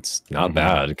it's not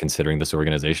bad considering this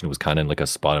organization was kind of in like a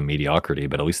spot of mediocrity,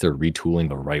 but at least they're retooling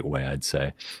the right way, I'd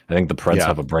say. I think the Preds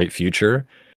have a bright future,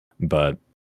 but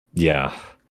yeah.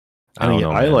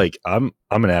 I'm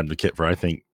an advocate for, I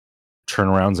think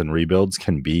turnarounds and rebuilds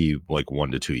can be like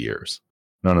 1 to 2 years.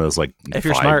 None of those like if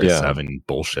you're 5 smart, to 7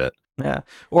 bullshit. Yeah.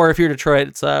 Or if you're Detroit,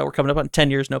 it's we're coming up on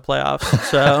 10 years, no playoffs.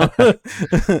 So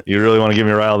you really want to get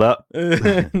me riled up?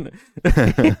 Hey,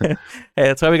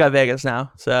 that's why we got Vegas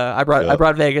now. So I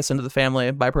brought Vegas into the family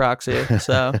by proxy.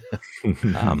 So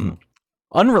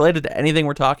unrelated to anything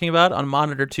we're talking about, on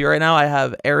monitor 2 right now, I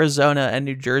have Arizona and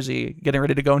New Jersey getting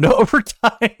ready to go into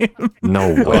overtime.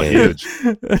 No way. Huge.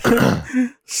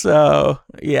 So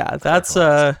yeah, that's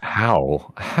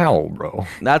how, bro?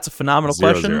 That's a phenomenal 0-0.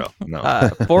 question. No.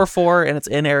 4-4, and it's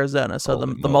in Arizona, so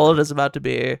the mullet is about to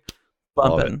be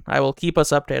bumping. I will keep us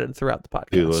updated throughout the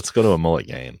podcast. Dude, let's go to a mullet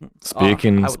game.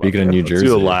 Speaking of New Jersey,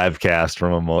 let's do a live cast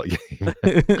from a mullet game.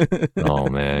 Oh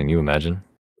man, you imagine?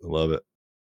 I love it.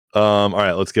 All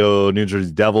right, let's go New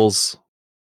Jersey Devils.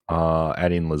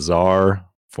 Adding Lazar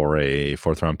for a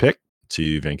 4th round pick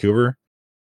to Vancouver.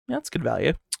 Yeah, that's good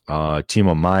value.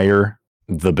 Timo Meier,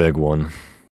 the big one.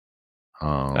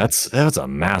 That's a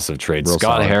massive trade. Scott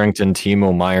solid. Harrington,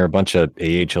 Timo Meier, a bunch of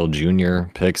AHL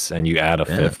junior picks, and you add a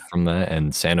 5th from that.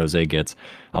 And San Jose gets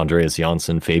Andreas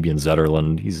Janssen, Fabian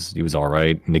Zetterlund. He was all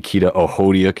right. Nikita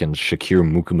Ohodiuk and Shakir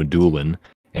Mukhamadullin,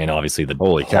 and obviously the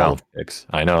holy cow picks.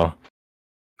 I know.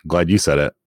 Glad you said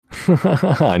it.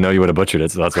 I know you would have butchered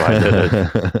it, so that's why I did it.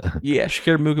 Yeah,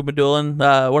 Shakir Mukhamadullin,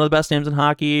 one of the best names in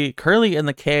hockey, currently in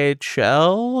the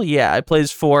KHL. Yeah, it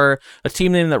plays for a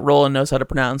team name that Roland knows how to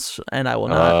pronounce, and I will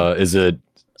not. Is it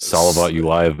Salavat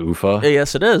Ulayev Ufa?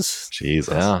 Yes, it is.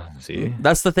 Jesus. Yeah, see?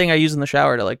 That's the thing I use in the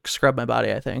shower to like scrub my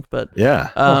body, I think. But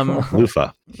yeah,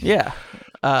 Ufa. Yeah.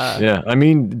 Yeah, I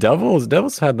mean,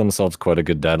 Devils had themselves quite a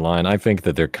good deadline. I think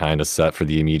that they're kind of set for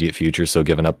the immediate future. So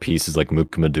giving up pieces like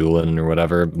Mukhamadullin or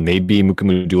whatever, maybe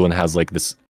Mukhamadullin has like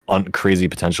this crazy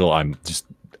potential I'm just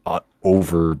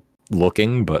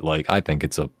overlooking, but like I think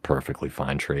it's a perfectly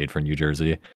fine trade for New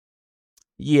Jersey.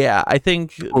 Yeah, I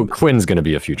think Quinn's going to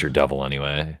be a future Devil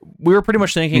anyway. We were pretty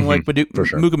much thinking like sure.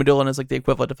 Mukhamadullin is like the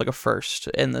equivalent of like a first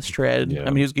in this trade. Yeah.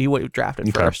 I mean, he would have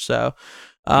drafted first, so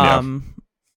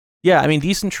yeah, I mean,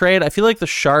 decent trade. I feel like the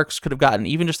Sharks could have gotten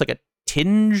even just like a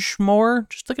tinge more,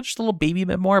 just a little baby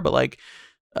bit more, but like,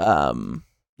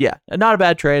 yeah, not a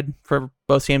bad trade for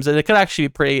both teams. And it could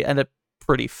actually end up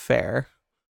pretty fair,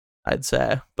 I'd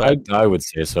say. But I would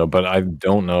say so, but I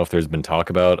don't know if there's been talk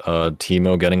about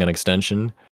Timo getting an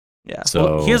extension. Yeah,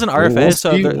 so well, he has an RFA,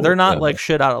 so they're not like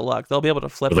shit out of luck. They'll be able to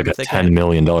flip like him a if they $10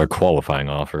 million qualifying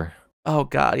offer. Oh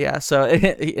God, yeah. So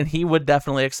and he would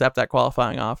definitely accept that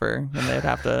qualifying offer, and they'd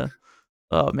have to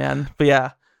Oh man, but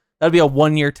yeah, that'd be a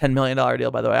 1-year, $10 million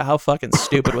deal. By the way, how fucking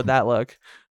stupid would that look?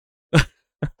 That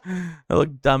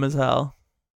look dumb as hell.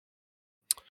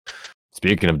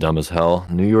 Speaking of dumb as hell,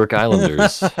 New York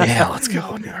Islanders. Yeah, let's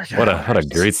go. New York What a Islanders.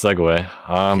 great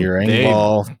segue. Pierre They,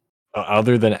 Engvall.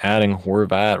 other than adding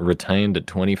Horvat retained at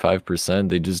 25%,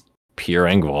 they just Pierre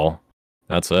Engvall.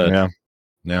 That's it.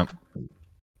 Yeah.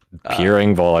 Pierre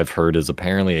Engvall, I've heard, is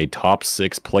apparently a top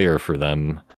 6 player for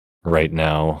them right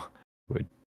now.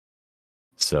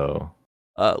 So,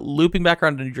 looping back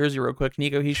around to New Jersey real quick,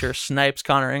 Nico Hischier snipes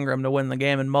Connor Ingram to win the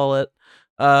game in mullet.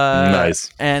 Nice.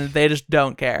 And they just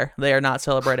don't care. They are not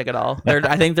celebrating at all.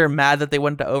 I think they're mad that they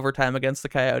went to overtime against the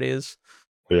Coyotes.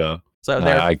 Yeah. So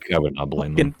they're I would not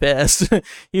blame them. pissed.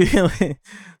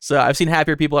 So I've seen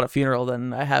happier people at a funeral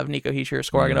than I have Nico Hischier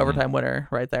scoring an overtime winner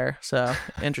right there. So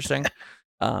interesting.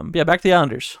 Yeah, back to the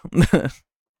Islanders.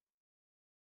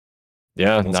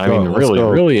 Yeah, Let's I go, mean, let's go.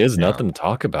 really is nothing to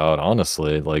talk about,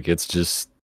 honestly. Like, it's just,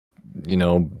 I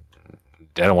don't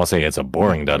want to say it's a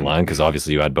boring deadline because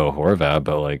obviously you had Bo Horvat,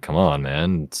 but like, come on,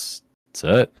 man, that's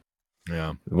it.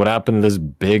 Yeah. What happened to this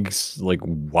big like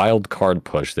wild card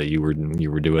push that you were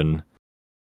doing?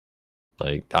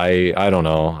 Like, I don't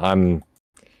know. I'm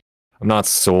not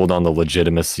sold on the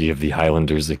legitimacy of the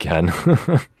Islanders again.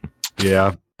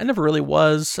 Yeah. I never really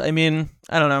was. I mean,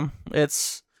 I don't know.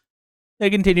 They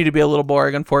continue to be a little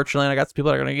boring, unfortunately, and I got some people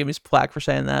that are going to give me some flack for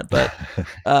saying that, but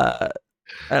I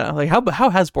don't know. Like, how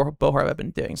has Bo Horvat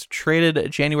been doing? So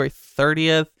traded January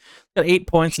 30th, got 8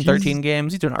 points in 13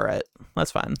 games. He's doing all right. That's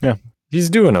fine. Yeah.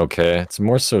 He's doing okay. It's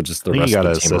more so just the I think he rest of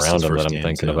got the team assists around his him that first I'm game,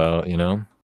 thinking too. about,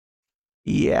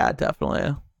 Yeah,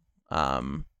 definitely.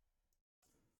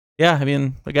 Yeah, I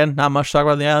mean, again, not much to talk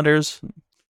about the Islanders.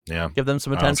 Yeah. Give them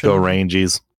some Let's attention. go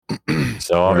Rangies.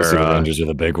 So obviously the Rangers are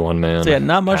the big one, man. So yeah,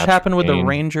 not much Patrick happened with the Kane.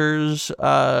 Rangers.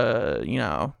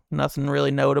 Nothing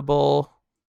really notable. So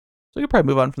we could probably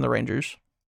move on from the Rangers.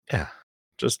 Yeah.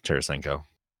 Just Tarasenko.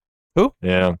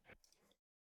 Yeah.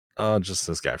 Just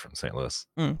this guy from St. Louis.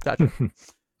 Gotcha.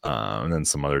 And then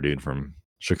some other dude from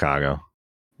Chicago.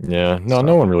 Yeah.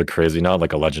 No one really crazy. Not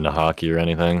like a legend of hockey or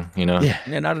anything, Yeah.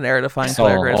 Yeah, not an era-defining It's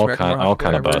player. all- Greatest all American kind- hockey all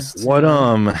kind of player ever. busts. What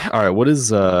all right, what's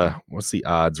the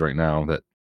odds right now that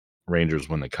Rangers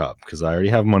win the cup? Because I already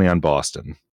have money on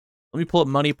Boston. Let me pull up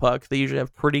Money Puck. They usually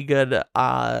have pretty good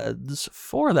odds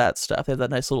for that stuff. They have that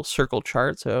nice little circle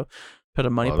chart. So put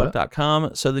on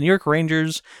moneypuck.com. So the New York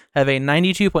Rangers have a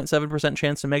 92.7%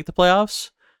 chance to make the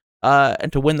playoffs.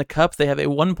 And to win the cup, they have a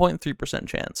 1.3%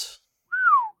 chance.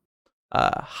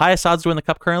 Highest odds to win the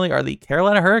cup currently are the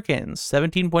Carolina Hurricanes,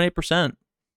 17.8%.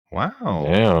 Wow.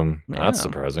 Damn. Yeah. That's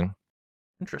surprising.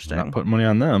 Interesting. Not putting money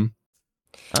on them.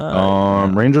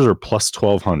 Yeah. Rangers are plus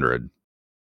 1,200.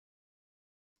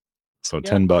 So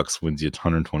Yeah. $10 wins you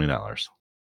 $120.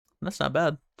 That's not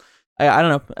bad. I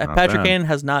don't know. Not Patrick bad. Kane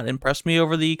has not impressed me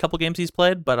over the couple games he's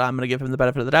played, but I'm going to give him the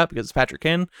benefit of the doubt because it's Patrick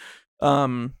Kane.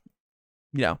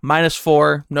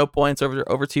 -4, no points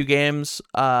over 2 games.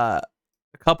 A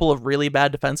couple of really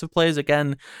bad defensive plays.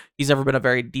 Again, he's never been a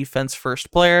very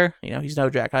defense-first player. He's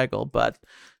no Jack Eichel, but,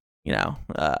 yeah,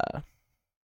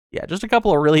 just a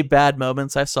couple of really bad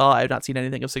moments I saw. I've not seen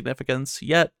anything of significance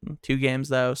yet. 2 games,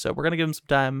 though, so we're going to give him some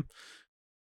time.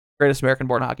 Greatest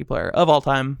American-born hockey player of all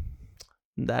time.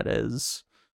 That is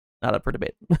not up for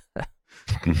debate.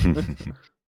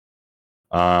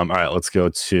 All right, let's go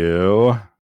to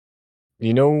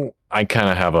I kind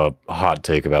of have a hot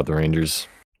take about the Rangers.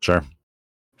 sure.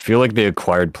 I feel like they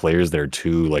acquired players that are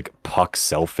too like puck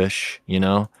selfish,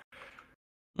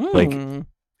 Like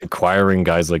acquiring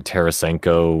guys like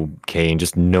Tarasenko, Kane,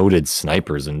 just noted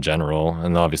snipers in general.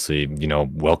 And obviously,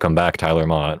 welcome back Tyler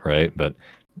Mott, right? But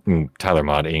Tyler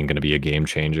Mott ain't going to be a game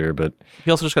changer, but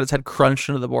he also just got his head crunched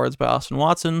into the boards by Austin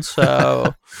Watson,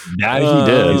 so that he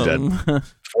did. He's dead.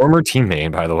 Former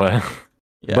teammate, by the way.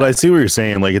 Yeah. But I see what you're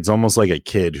saying. Like, it's almost like a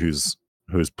kid who's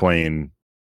playing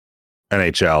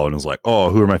NHL and is like, oh,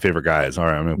 who are my favorite guys? All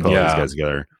right, I'm going to put all these guys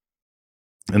together.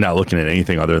 And not looking at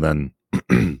anything other than,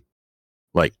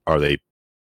 like, are they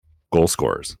goal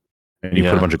scorers? And you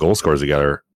put a bunch of goal scorers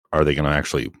together, are they going to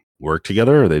actually work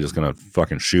together? Or are they just going to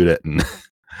fucking shoot it and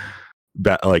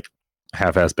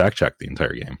half-ass back check the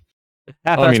entire game?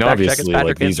 I mean, obviously,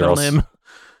 like, these are also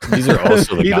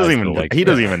the he guys he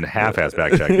doesn't even half-ass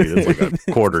back check, dude. It's like a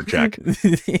quarter check.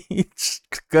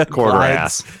 Good Quarter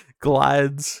ass.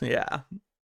 Glides, yeah.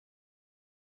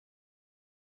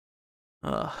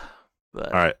 All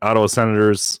right, Ottawa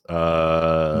Senators.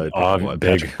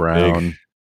 Patrick Brown.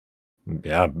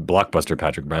 Yeah, blockbuster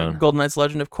Patrick Brown. Golden Knights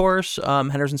legend, of course.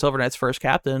 Henderson Silver Knights first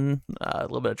captain. A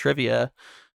little bit of trivia.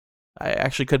 I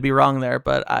actually could be wrong there,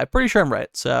 but I'm pretty sure I'm right.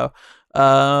 So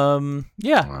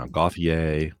Yeah.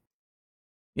 Gauthier.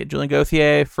 Yeah, Julian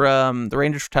Gauthier from the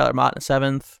Rangers for Tyler Mott in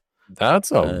 7th.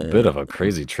 That's a bit of a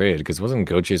crazy trade, because wasn't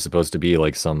Gauthier supposed to be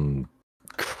like some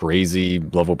crazy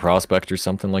level prospect or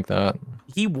something like that?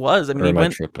 He was. I mean, Or he am I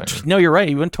went. tripping? No, you're right.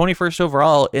 He went 21st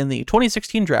overall in the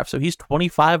 2016 draft, so he's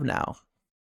 25 now.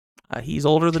 He's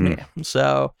older than me,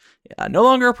 so no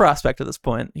longer a prospect at this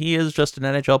point. He is just an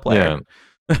NHL player.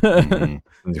 Yeah.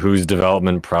 Whose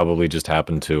development probably just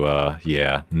happened to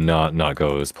not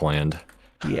go as planned.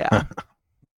 Yeah.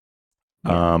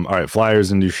 All right, Flyers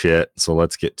didn't do shit, so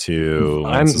let's get to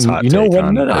Linus's hot you know take what?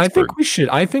 on I Pittsburgh.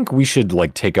 think we should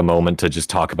like take a moment to just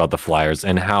talk about the Flyers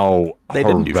and how They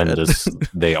didn't do shit. horrendous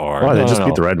they are. Well, they just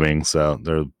beat the Red Wings, so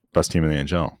they're the best team in the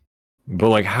NHL. But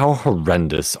like, how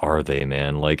horrendous are they,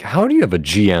 man? Like, how do you have a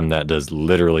GM that does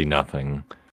literally nothing?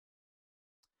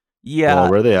 Yeah. Well,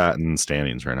 where are they at in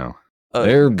standings right now?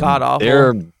 They're god awful.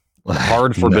 They're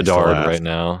hard for Next to Bedard last. right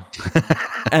now.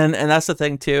 and that's the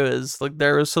thing too, is like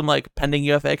there was some like pending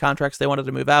UFA contracts they wanted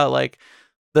to move out. Like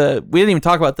we didn't even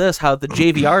talk about this, how the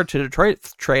JVR to Detroit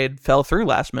trade fell through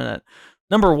last minute.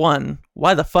 Number one,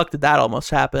 why the fuck did that almost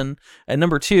happen? And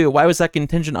number two, why was that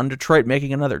contingent on Detroit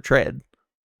making another trade?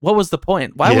 What was the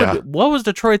point? What was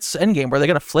Detroit's endgame? Were they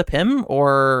going to flip him,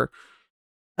 or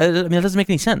I mean, it doesn't make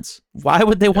any sense. Why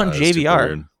would they want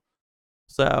JVR?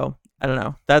 So I don't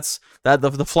know. That's that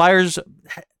the Flyers.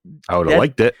 I would have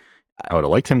liked it. I would have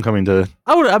liked him coming to.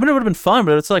 I mean, it would have been fun,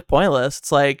 but it's like pointless.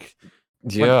 It's like,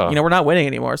 yeah, we're not winning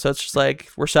anymore, so it's just like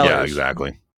we're sellers. Yeah,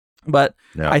 exactly. But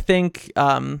I think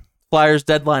Flyers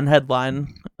deadline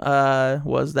headline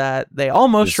was that they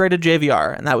almost traded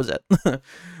JVR, and that was it.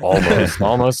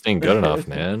 almost ain't good enough,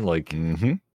 man. Like,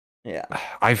 yeah,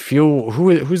 I feel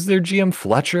who's their GM,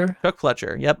 Fletcher? Chuck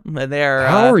Fletcher. Yep, and they're.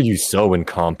 How are you so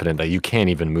incompetent that you can't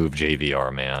even move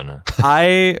JVR, man?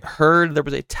 I heard there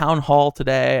was a town hall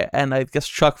today, and I guess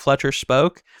Chuck Fletcher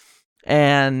spoke,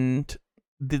 and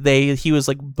he was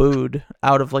like booed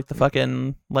out of like the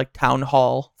fucking like town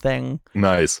hall thing.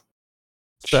 Nice.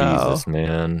 So, Jesus,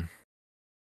 man.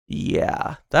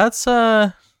 Yeah, that's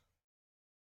a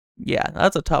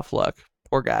tough look.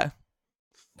 Poor guy.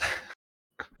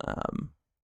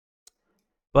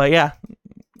 But yeah,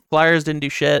 Flyers didn't do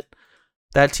shit.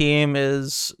 That team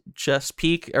is just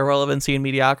peak irrelevancy and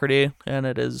mediocrity, and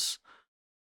it is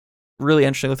really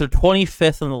interesting. Like, they're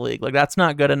 25th in the league. Like, that's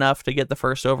not good enough to get the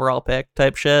first overall pick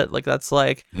type shit. Like, that's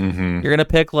like you're gonna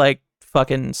pick like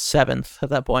fucking 7th at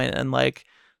that point, and like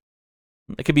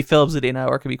it could be Philip Zadina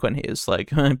or it could be Quinn Hughes.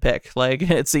 Like, pick. Like,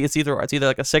 it's either or. It's either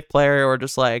like a sick player or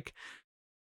just like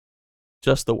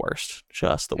just the worst.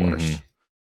 Just the worst.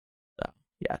 So,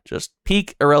 yeah, just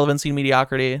peak irrelevancy and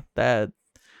mediocrity. That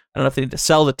I don't know if they need to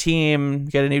sell the team,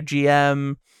 get a new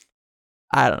GM.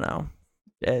 I don't know.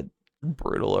 It's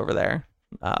brutal over there.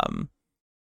 Some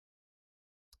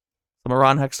of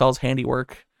Ron Hextall's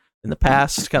handiwork in the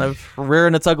past kind of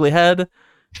rearing its ugly head.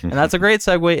 And that's a great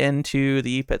segue into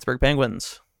the Pittsburgh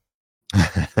Penguins.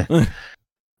 Who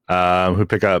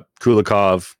pick up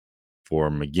Kulikov for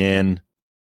McGinn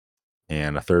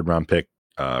and a 3rd round pick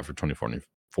for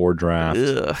 2024 draft.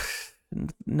 Ugh.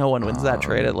 No one wins that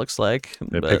trade, it looks like.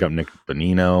 They pick up Nick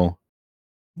Bonino.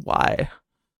 Why?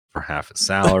 For half his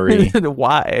salary.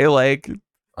 Why? Like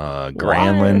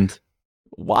Granlund.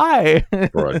 Why?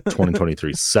 For a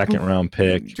 2023 2nd round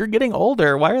pick. You're getting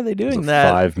older. Why are they doing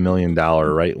that? $5 million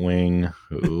right wing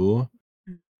who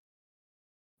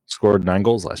scored 9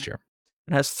 goals last year.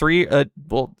 And has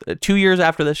 2 years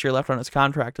after this year left on his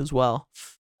contract as well.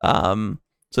 So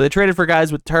they traded for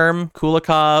guys with term.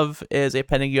 Kulikov is a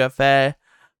pending UFA.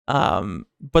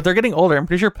 But they're getting older. I'm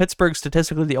pretty sure Pittsburgh's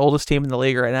statistically the oldest team in the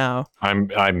league right now.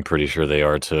 I'm pretty sure they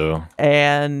are too.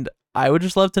 And I would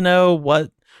just love to know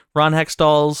what Ron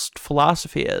Hextall's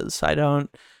philosophy is. I don't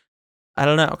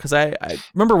know, because I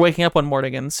remember waking up one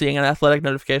morning and seeing an Athletic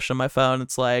notification on my phone.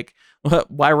 It's like,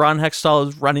 why Ron Hextall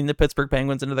is running the Pittsburgh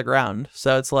Penguins into the ground.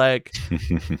 So it's like,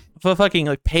 if a fucking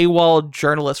like paywall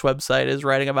journalist website is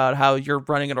writing about how you're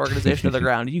running an organization to the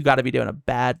ground, you got to be doing a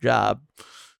bad job.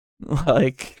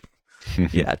 Like,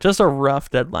 yeah, just a rough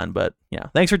deadline. But yeah,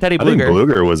 thanks for Teddy Bluger. I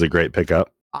think Bluger was a great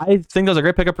pickup. I think that was a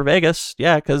great pickup for Vegas.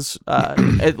 Yeah, because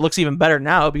it looks even better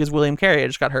now because William Carey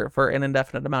just got hurt for an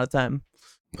indefinite amount of time.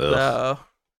 Ugh.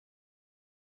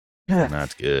 So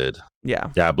not good. Yeah,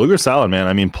 Bluger's solid, man.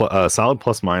 I mean, solid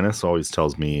plus minus always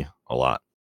tells me a lot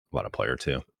about a player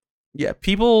too. Yeah,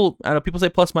 I know people say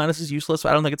plus minus is useless.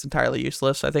 I don't think it's entirely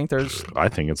useless. I think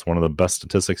it's one of the best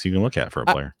statistics you can look at for a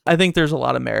player. I think there's a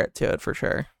lot of merit to it for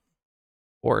sure,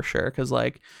 because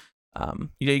like,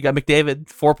 you got McDavid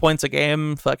 4 points a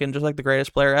game, fucking just like the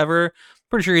greatest player ever.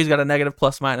 pretty sure he's got a negative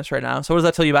plus minus right now. So what does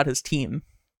that tell you about his team?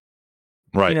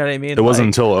 Right. You know what I mean? It wasn't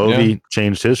until Ovi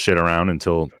changed his shit around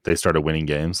until they started winning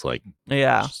games. Like,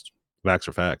 yeah, facts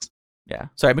are facts. Yeah.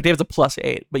 Sorry, McDavid's a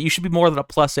 +8, but you should be more than a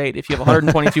 +8 if you have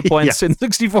 122 points in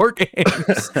 64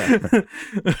 games.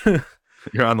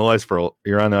 You're on the ice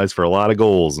for a lot of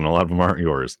goals, and a lot of them aren't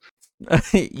yours.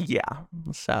 Yeah.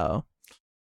 So.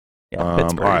 Yeah. All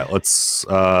right. Let's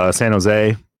San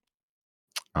Jose.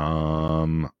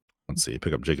 Let's see.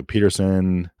 Pick up Jacob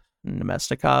Peterson.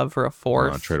 Nemesnikov for a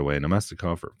 4th. Trade away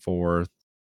Nemesnikov for a 4th.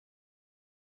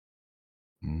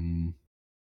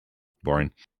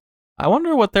 Boring. I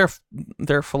wonder what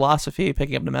their philosophy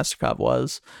picking up Nemestikov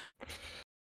was.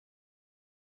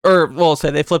 Or, well,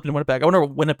 say they flipped in Winnipeg. I wonder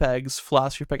what Winnipeg's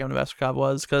philosophy picking up Nemestikov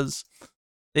was, because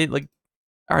they, like,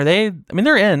 are they, I mean,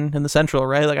 they're in the Central,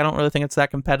 right? Like, I don't really think it's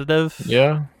that competitive.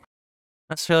 Yeah.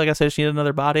 Necessarily, I guess they just need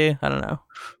another body. I don't know.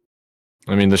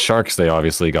 I mean, the Sharks, they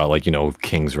obviously got, like, you know,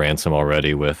 King's ransom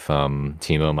already with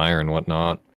Timo Meyer and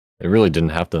whatnot. They really didn't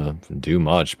have to do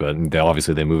much, but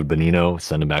they moved Bonino,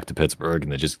 sent him back to Pittsburgh,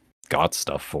 and they just got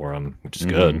stuff for him, which is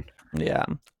good. Yeah.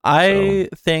 I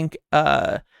think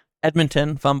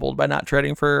Edmonton fumbled by not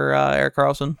trading for Erik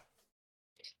Karlsson.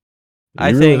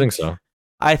 You really think so?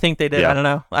 I think they did. Yeah. I don't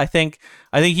know. I think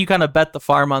you kind of bet the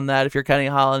farm on that. If you're Kenny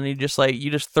Holland, you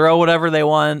just throw whatever they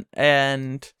want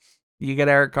and you get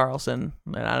Erik Karlsson.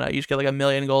 And I don't know, you just get like 1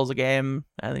 million goals a game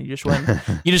and then you just win.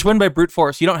 You just win by brute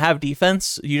force. You don't have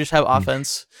defense. You just have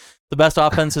offense. The best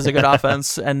offense is a good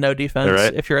offense and no defense.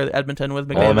 Right. If you're Edmonton with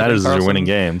McDavid, all that matters and is you're winning Karlsson.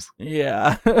 games.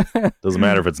 Yeah. Doesn't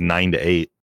matter if it's 9-8.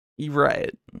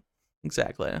 Right.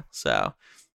 Exactly. So,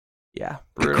 yeah.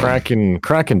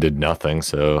 Kraken did nothing,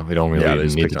 so we don't really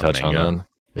they need to picked up touch on Manga.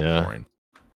 that. Yeah.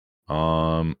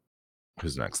 Boring.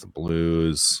 Who's next? The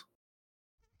Blues.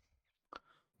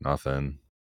 Nothing.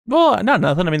 Well, not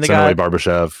nothing. I mean, they Sent away got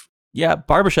Barbashev. Yeah,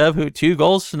 Barbashev, who 2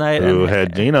 goals tonight. Who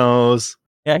had Genos.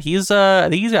 Yeah, I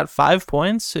think he's got 5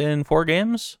 points in 4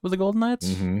 games with the Golden Knights.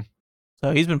 Mm-hmm.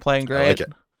 So he's been playing great. I like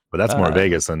it. But that's more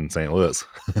Vegas than St. Louis.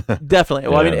 Definitely.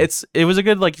 Well, Yeah. I mean, it was a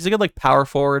good, like, he's a good, like, power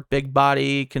forward, big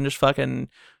body, can just fucking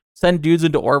send dudes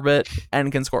into orbit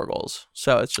and can score goals.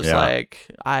 So it's just like,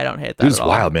 I don't hate that Dude's at all.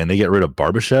 wild, man. They get rid of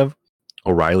Barbashev,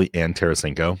 O'Reilly, and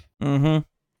Tarasenko. Mm-hmm.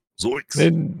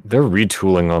 Zoinks. They're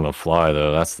retooling on the fly,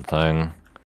 though. That's the thing.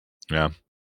 Yeah.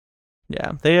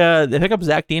 Yeah, they pick up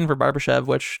Zach Dean for Barbashev,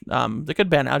 which they could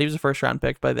ban out. He was a first-round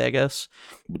pick by Vegas.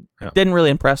 Yeah. Didn't really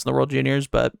impress in the World Juniors,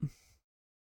 but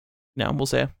no, we'll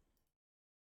see.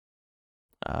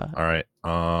 All right.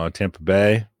 Tampa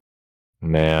Bay.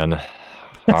 Man.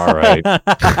 All right.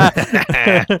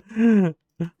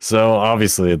 So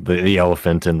obviously the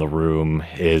elephant in the room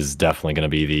is definitely going to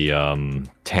be the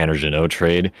Tanner Jeannot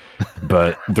trade,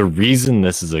 but the reason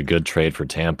this is a good trade for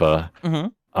Tampa,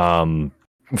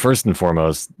 first and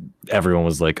foremost, everyone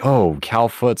was like, "Oh, Cal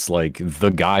Foot's like the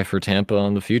guy for Tampa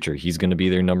in the future. He's going to be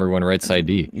their number 1 right side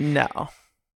D." No.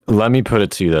 Let me put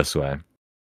it to you this way: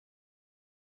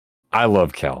 I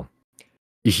love Cal.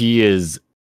 He is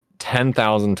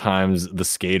 10,000 times the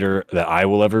skater that I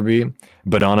will ever be,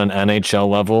 but on an NHL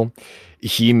level,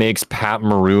 he makes Pat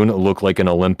Maroon look like an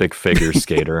Olympic figure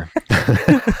skater.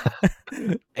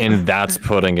 And that's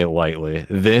putting it lightly.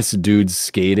 This dude's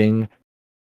skating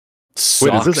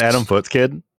sucks. Wait, is this Adam Foote's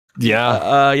kid?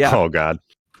 Yeah. Yeah. Oh, God.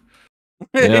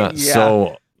 Yeah.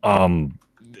 So,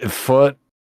 Foote,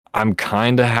 I'm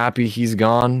kind of happy he's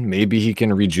gone. Maybe he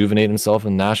can rejuvenate himself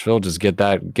in Nashville, just get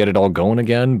it all going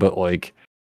again. But like,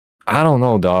 I don't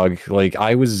know, dog. Like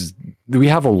we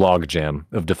have a logjam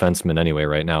of defensemen anyway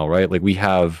right now, right? Like we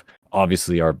have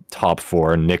obviously our top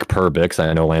 4, Nick Perbix.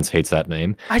 I know Lance hates that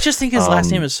name. I just think his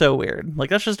last name is so weird. Like,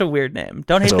 that's just a weird name.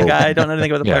 Don't hate the guy. Don't know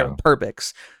anything about the player.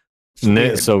 Perbix.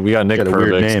 So we got Nick Got a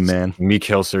Perbix, weird name, man.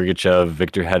 Mikhail Sergachev,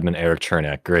 Victor Hedman, Eric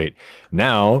Chernak. Great.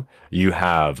 Now you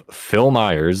have Phil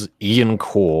Myers, Ian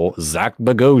Cole, Zach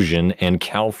Bogosian, and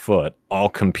Cal Foote all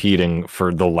competing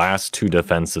for the last 2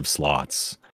 defensive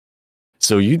slots.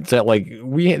 So it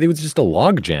was just a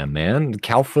logjam, man.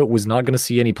 Cal Foote was not going to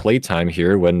see any play time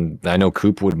here when I know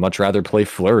Coop would much rather play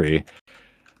Fleury.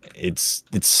 It's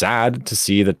sad to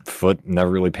see that Foote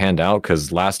never really panned out,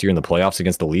 because last year in the playoffs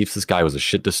against the Leafs, this guy was a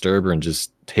shit disturber and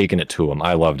just taking it to him.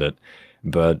 I loved it.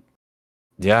 But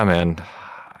yeah, man,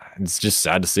 it's just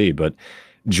sad to see. But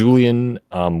Julian,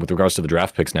 with regards to the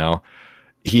draft picks now,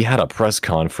 he had a press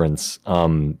conference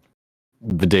the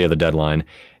day of the deadline,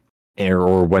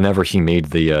 or whenever he made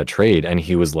the trade, and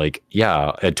he was like,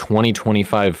 yeah, a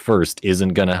 2025 first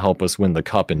isn't going to help us win the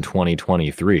cup in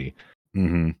 2023.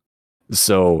 Mm-hmm.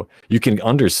 So you can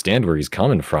understand where he's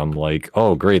coming from. Like,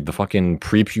 oh, great, the fucking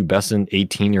prepubescent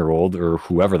 18-year-old or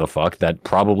whoever the fuck that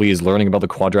probably is learning about the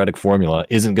quadratic formula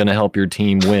isn't going to help your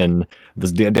team win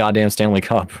this goddamn Stanley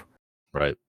Cup.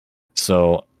 Right.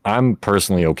 So I'm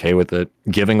personally okay with it.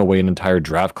 Giving away an entire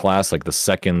draft class, like the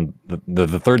second,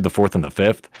 the third, the fourth, and the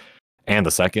fifth, and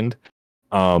the second.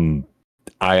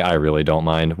 I really don't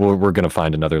mind. We're going to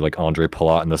find another like Andre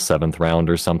Palat in the 7th round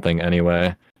or something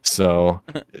anyway. So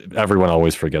everyone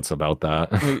always forgets about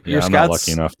that. Your I'm not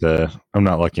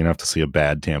lucky enough to see a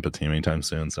bad Tampa team anytime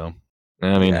soon. So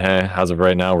I mean, hey, as of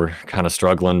right now, we're kind of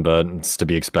struggling, but it's to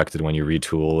be expected when you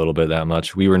retool a little bit that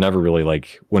much. We were never really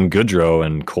like when Goodrow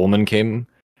and Coleman came,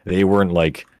 they weren't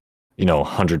like,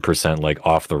 100% like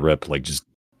off the rip, like just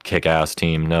kick ass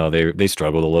team. No, they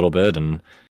struggled a little bit, and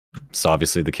it's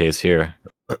obviously the case here.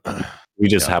 We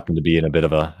just happen to be in a bit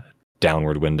of a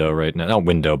downward window right now. Not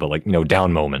window, but like,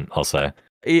 down moment, I'll say.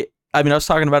 I was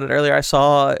talking about it earlier. I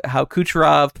saw how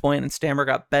Kucherov, Point, and Stammer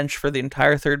got benched for the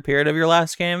entire third period of your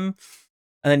last game.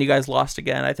 And then you guys lost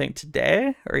again, I think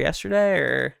today or yesterday,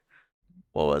 or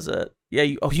what was it? Yeah,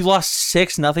 you lost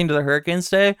 6-0 to the Hurricanes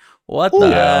today? What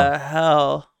the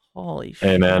hell? Holy shit.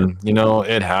 Hey, man,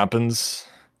 it happens.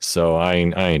 So I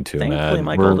ain't too mad. Thankfully,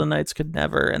 my Golden Knights could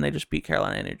never, and they just beat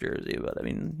Carolina and New Jersey. But I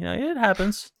mean, it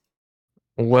happens.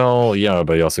 Well, yeah,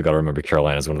 but you also got to remember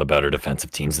Carolina is one of the better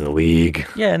defensive teams in the league.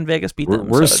 Yeah, and Vegas beat them.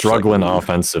 We're struggling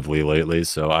offensively lately,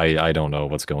 so I don't know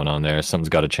what's going on there. Something's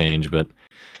got to change, but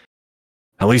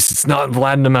at least it's not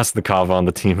Vlad Nemesnikov on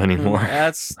the team anymore.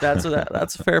 That's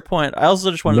a fair point. I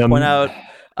also just wanted to point out,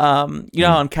 how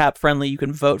on Cap Friendly you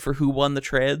can vote for who won the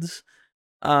trades.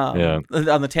 On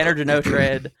the Tanner Jeannot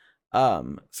trade,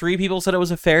 3 people said it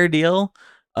was a fair deal.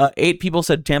 8 people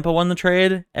said Tampa won the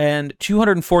trade, and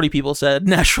 240 people said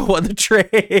Nashville won the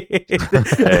trade.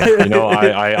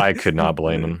 Hey, I could not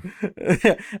blame him.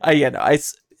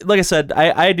 Like I said,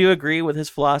 I do agree with his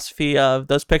philosophy of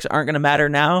those picks aren't going to matter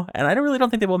now, and I really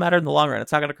don't think they will matter in the long run.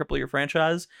 It's not going to cripple your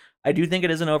franchise. I do think it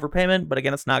is an overpayment, but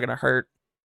again, it's not going to hurt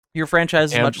your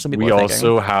franchise as much as some people are thinking. We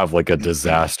also have like a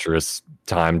disastrous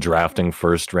time drafting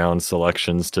first round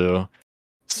selections too.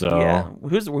 So yeah,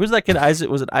 who's that kid? Isaac,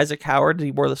 was it Isaac Howard?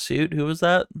 He wore the suit. Who was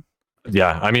that?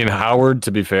 Yeah, I mean Howard.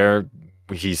 To be fair,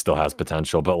 he still has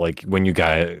potential, but like when you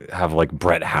guys have like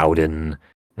Brett Howden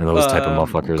and those type of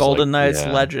motherfuckers, Golden Knights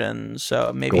legend.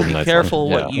 So maybe Golden be careful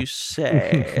what you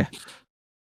say.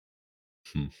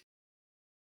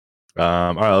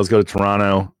 All right, let's go to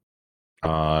Toronto.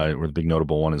 Where the big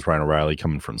notable one is Ryan O'Reilly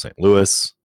coming from St.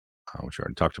 Louis, which we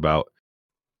already talked about.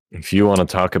 If you want to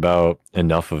talk about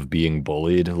enough of being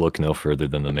bullied, look no further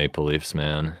than the Maple Leafs,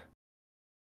 man.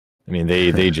 I mean,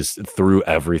 they just threw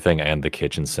everything and the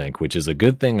kitchen sink, which is a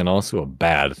good thing and also a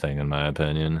bad thing, in my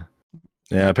opinion.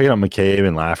 Yeah, picking up McCabe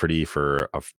and Lafferty for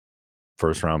a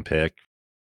first-round pick.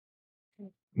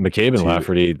 McCabe and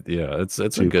Lafferty, yeah, it's 2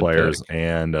 a good players pick.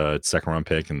 And a second-round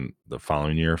pick in the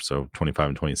following year. So 25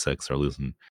 and 26 are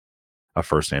losing a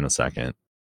first and a second.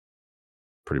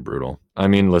 Pretty brutal. I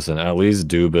mean, listen, at least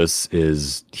Dubas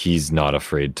he's not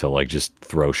afraid to like just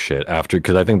throw shit after,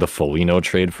 because I think the Foligno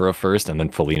trade for a first and then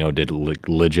Foligno did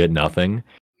legit nothing.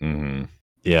 Mm-hmm.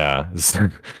 Yeah.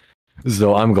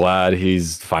 So I'm glad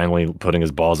he's finally putting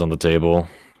his balls on the table.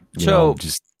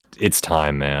 It's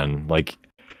time, man. Like,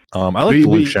 I like the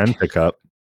Luke Shen pickup.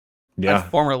 Yeah.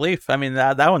 Former Leaf. I mean,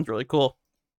 that one's really cool.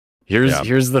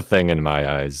 Here's the thing in my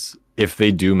eyes. If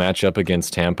they do match up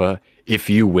against Tampa, if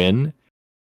you win,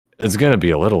 it's going to be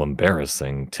a little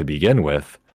embarrassing to begin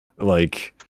with.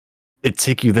 Like, it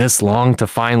took you this long to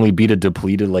finally beat a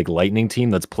depleted like Lightning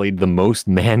team that's played the most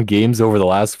man games over the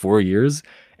last 4 years.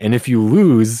 And if you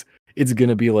lose, it's going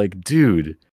to be like,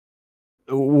 dude,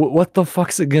 what the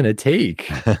fuck's it going to take?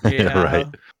 Yeah. Right.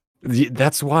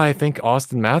 That's why I think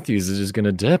Austin Matthews is just going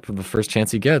to dip the first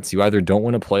chance he gets. You either don't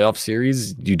win a playoff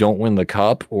series, you don't win the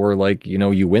cup, or like,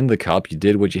 you win the cup, you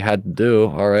did what you had to do.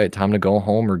 All right, time to go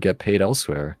home or get paid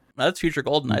elsewhere. That's future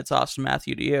Golden Knights, Austin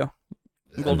Matthews to you.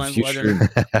 Golden Knights legend.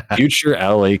 Future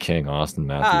LA King, Austin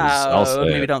Matthews. I'll say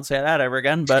maybe don't say that ever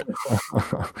again, but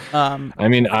I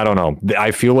mean, I don't know. I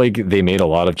feel like they made a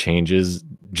lot of changes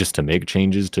just to make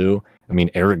changes too. I mean,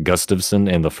 Eric Gustafson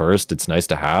in the first, it's nice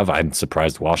to have. I'm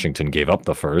surprised Washington gave up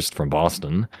the first from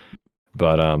Boston.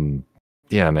 But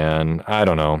yeah, man, I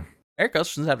don't know. Eric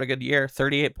Gustafson's having a good year.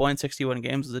 38 points, 61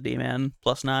 games as a D-man,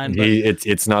 +9.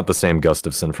 It's not the same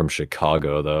Gustafson from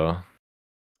Chicago,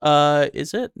 though.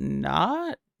 Is it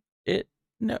not?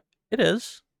 No, it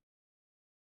is.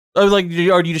 Oh, like,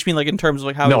 or do you just mean like in terms of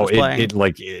like how he was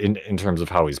playing? In terms of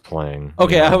how he's playing.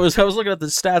 Okay, I was looking at the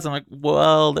stats. I'm like,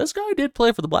 well, this guy did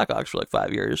play for the Blackhawks for like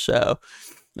 5 years, so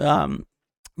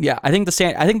Yeah, I think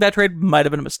that trade might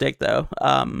have been a mistake though.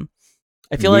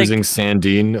 I feel losing like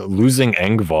Sandin, losing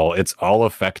Engvall, it's all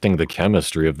affecting the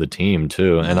chemistry of the team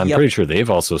too. And I'm Yep. pretty sure they've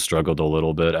also struggled a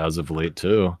little bit as of late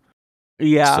too.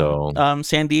 Yeah. So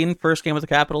Sandin, first game with the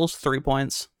Capitals, 3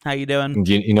 points. How you doing?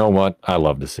 you know what? I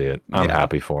love to see it. I'm Yeah.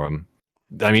 happy for him.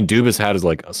 I mean, Dubas had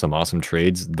like some awesome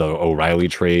trades, the O'Reilly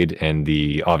trade and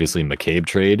the obviously McCabe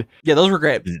trade. Yeah, those were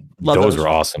great. Love those were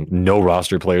awesome. No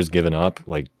roster players given up.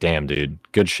 Like, damn, dude,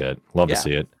 good shit. Love to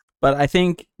see it. But I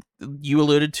think you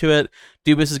alluded to it.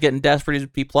 Dubas is getting desperate.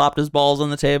 He plopped his balls on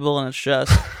the table, and it's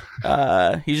just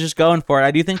he's just going for it.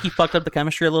 I do think he fucked up the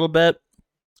chemistry a little bit.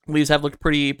 Leaves have looked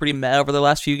pretty meh over the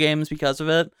last few games because of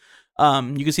it.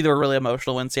 You can see they were really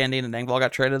emotional when Sandin and Engvall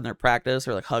got traded in their practice.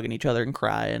 They're like hugging each other and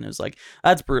crying. It was like,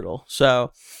 that's brutal.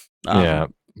 So, yeah.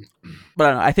 But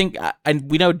I don't know. I think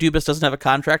we know Dubas doesn't have a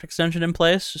contract extension in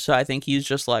place, so I think he's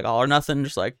just like all or nothing,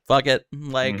 just like fuck it,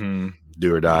 like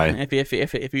do or die.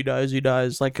 If he dies, he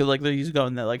dies. Like he's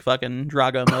going that like fucking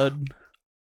Drago mode.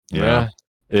 Yeah.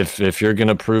 If you're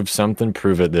gonna prove something,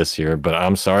 prove it this year. But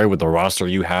I'm sorry, with the roster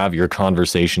you have, your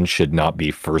conversation should not be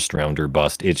first round or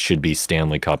bust. It should be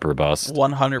Stanley Cup or bust.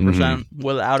 100%,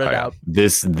 without a doubt.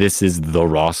 This is the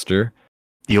roster.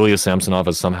 Ilya Samsonov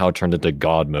has somehow turned into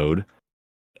God mode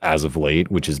as of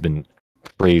late, which has been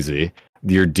crazy.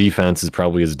 Your defense is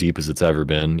probably as deep as it's ever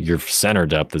been. Your center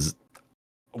depth is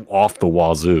off the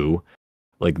wazoo.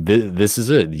 Like this is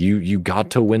it. You got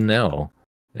to win now,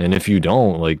 and if you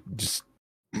don't, like, just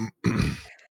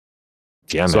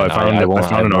yeah. So man, I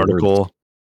found an article.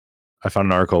 I found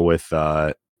an article with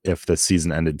if the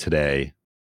season ended today,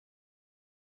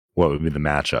 what would be the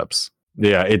matchups?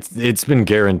 Yeah, it's been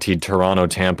guaranteed Toronto,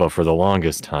 Tampa for the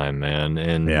longest time, man.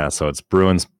 And yeah, so it's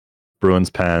Bruins,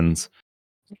 Pens,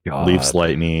 Leafs,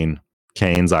 Lightning,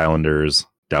 Canes, Islanders,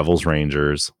 Devils,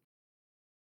 Rangers.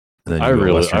 I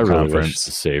really wish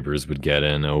the Sabres would get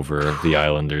in over the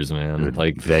Islanders, man. Dude,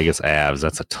 like Vegas Avs,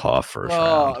 that's a tough first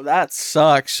round. Oh, that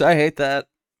sucks. I hate that.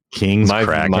 Kings,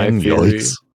 Kraken,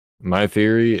 my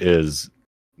theory is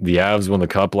the Avs won the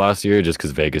cup last year just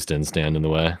because Vegas didn't stand in the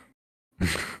way.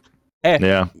 Hey,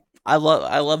 yeah, I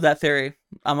love that theory.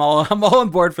 I'm all on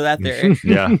board for that theory.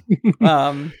 yeah.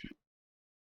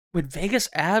 With Vegas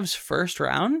Avs first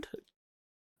round?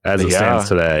 As it stands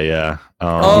today, yeah.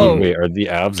 Wait, are the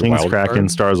Avs Kings, wild Kraken, card?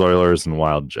 Stars, Oilers, and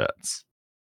Wild Jets?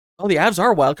 Oh, the Avs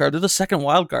are wild card. They're the second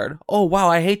wild card. Oh wow,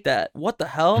 I hate that. What the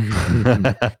hell?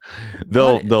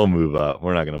 they'll move up.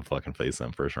 We're not gonna fucking face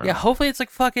them first round. Yeah, hopefully it's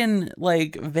like fucking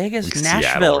like Vegas, like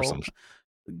Nashville.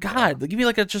 God, give me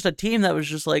like just a team that was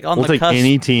just like on we'll the take cusp.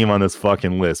 Any team on this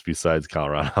fucking list besides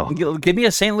Colorado. Give me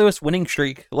a St. Louis winning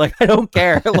streak. Like I don't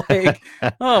care. Like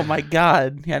oh my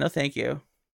god. Yeah, no, thank you.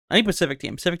 I need Pacific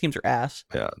teams. Pacific teams are ass.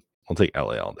 Yeah, we'll take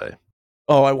LA all day.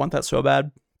 Oh, I want that so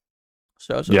bad.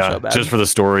 So bad. Just for the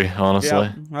story, honestly.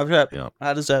 Yeah,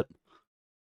 that is it.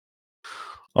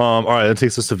 All right, that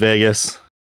takes us to Vegas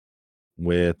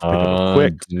with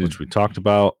quick, which we talked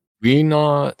about. We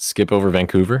not skip over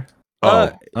Vancouver.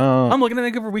 I'm looking at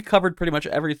Vancouver. We covered pretty much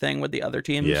everything with the other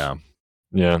teams. Yeah,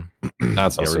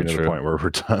 that's also we're to the point where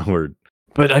we're done.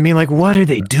 But I mean, like, what are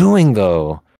they doing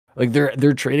though? Like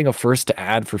they're trading a first to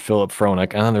add for Philip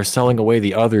Fronek, and then they're selling away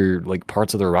the other like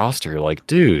parts of their roster. Like,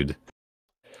 dude,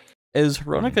 is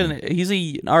Fronek he's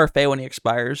an RFA when he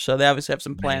expires, so they obviously have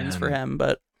some plans for him.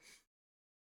 But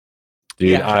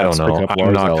dude, I don't know.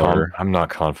 I'm not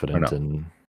confident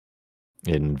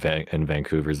in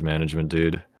Vancouver's management,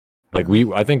 dude. Like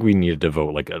I think we need to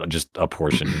devote like just a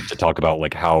portion to talk about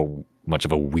like how much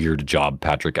of a weird job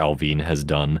Patrick Alvin has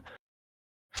done.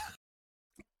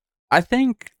 I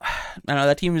think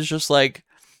that team is just like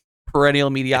perennial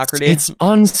mediocrity. It's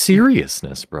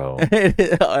unseriousness, bro.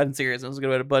 Unseriousness is a good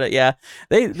way to put it. Yeah,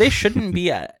 they shouldn't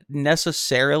be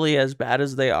necessarily as bad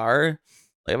as they are.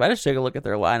 Like if I just take a look at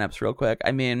their lineups real quick,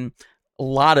 I mean, a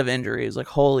lot of injuries. Like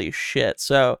holy shit.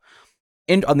 So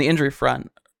on the injury front,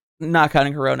 not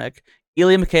counting Hronek,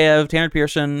 Ilya Mikheyev, Tanner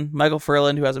Pearson, Michael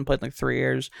Ferland, who hasn't played in like 3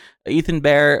 years, Ethan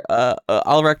Bear,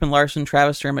 Oliver Ekman-Larsson,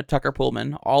 Travis Dermott, Tucker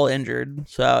Pullman, all injured.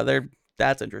 So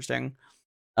that's interesting.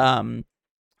 I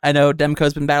know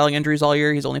Demko's been battling injuries all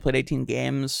year. He's only played 18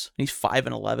 games. He's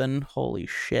 5-11. Holy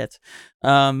shit.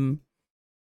 Quinn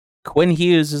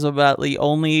Hughes is about the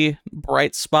only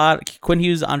bright spot. Quinn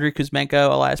Hughes, Andrei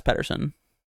Kuzmenko, Elias Pettersson.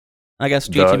 I guess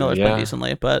JT Miller's played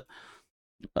decently, but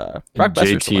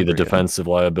JT, the defensive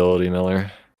liability,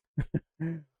 Miller.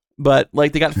 But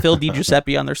like they got Phil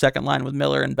DiGiuseppe on their second line with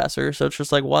Miller and Besser, so it's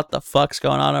just like what the fuck's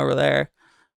going on over there?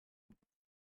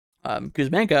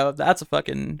 Kuzmenko, that's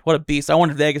what a beast. I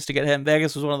wanted Vegas to get him.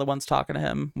 Vegas was one of the ones talking to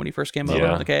him when he first came over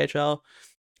in the KHL.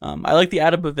 I like the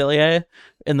Adam Bavilier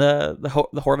in the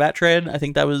Horvat trade. I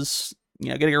think that was,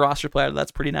 getting a roster player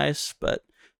that's pretty nice. But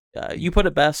you put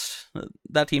it best.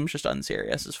 That team's just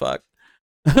unserious as fuck.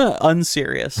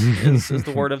 Unserious is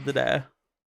the word of the day.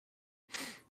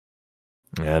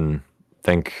 And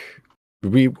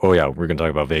we're gonna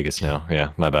talk about Vegas now. Yeah,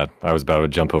 my bad. I was about to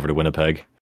jump over to Winnipeg.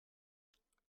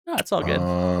 No, it's all good.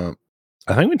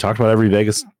 I think we talked about every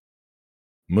Vegas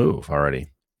move already.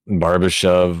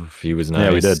 Barbashev, he was nice.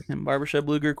 Yeah, we did. And Barbashev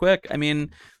Luger quick. I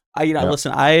mean,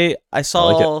 listen, I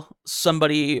saw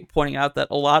somebody pointing out that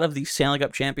a lot of these Stanley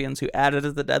Cup champions who added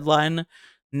at the deadline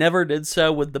never did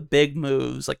so with the big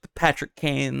moves, like the Patrick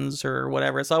Kanes or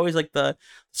whatever. It's always like the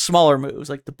smaller moves,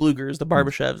 like the Blugers, the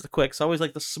Barbashevs, the Quicks. Always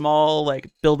like the small,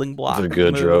 like building block. The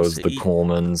Goodrows, the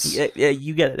Colemans. Yeah,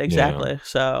 you get it exactly. Yeah.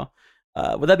 So,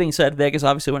 with that being said, Vegas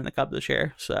obviously winning the Cup this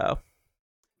year. So,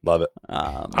 love it.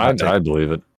 I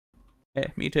believe it. Yeah,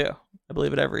 me too. I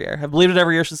believe it every year. I've believed it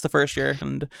every year since the first year,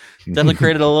 and definitely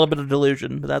created a little bit of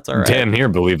delusion, but that's all right. Damn near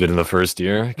believed it in the first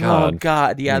year. God. Oh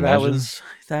God, yeah, that was.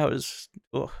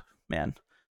 Oh man,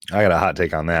 I got a hot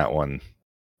take on that one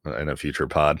in a future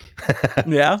pod.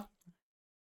 Yeah.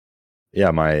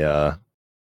 Yeah, my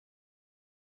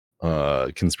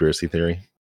conspiracy theory.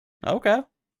 Okay.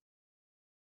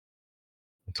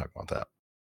 We'll talk about that.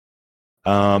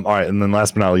 All right, and then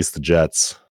last but not least, the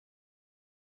Jets.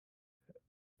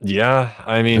 Yeah,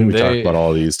 I mean, we talked about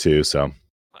all these too. So,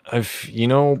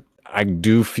 I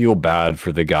do feel bad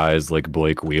for the guys like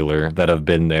Blake Wheeler that have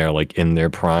been there, like in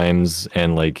their primes,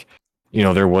 and like,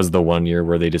 there was the 1 year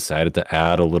where they decided to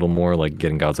add a little more, like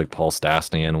getting guys like Paul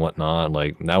Stastny and whatnot.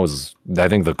 Like that was, I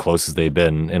think, the closest they've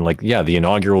been, and like, yeah, the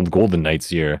inaugural Golden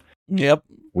Knights year. Yep.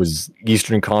 Was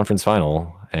Eastern Conference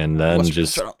Final, and then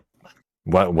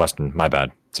Western. My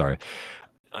bad. Sorry.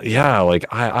 Yeah,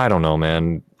 like I don't know,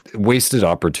 man. Wasted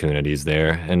opportunities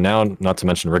there, and now not to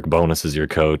mention Rick Bowness is your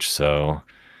coach, so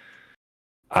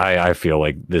I feel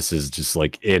like this is just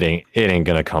like it ain't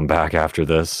gonna come back after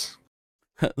this.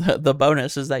 The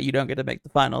bonus is that you don't get to make the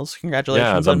finals.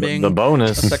 Congratulations on being the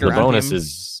bonus. The bonus team.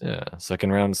 Is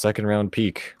second round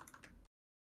peak.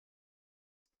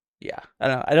 Yeah,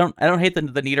 I don't hate the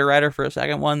Niederreiter for a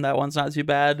second one. That one's not too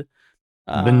bad.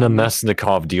 The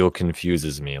Nemesnikov deal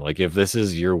confuses me. Like if this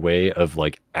is your way of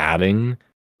like adding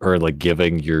or like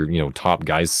giving your top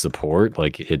guys support,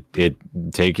 like it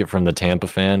take it from the Tampa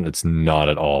fan, it's not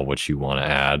at all what you want to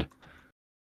add.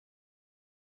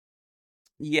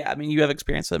 Yeah, I mean, you have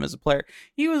experience with him as a player.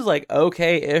 He was like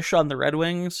okay-ish on the Red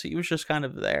Wings. He was just kind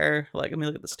of there. Like, let me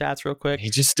look at the stats real quick. He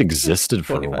just existed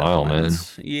for a while,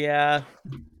 points. Man. Yeah,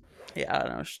 I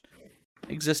don't know.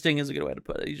 Existing is a good way to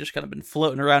put it. He's just kind of been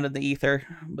floating around in the ether,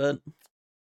 but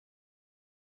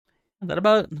that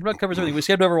about covers everything. We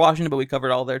skipped over Washington, but we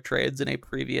covered all their trades in a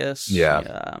previous.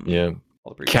 Yeah.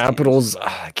 All the Capitals.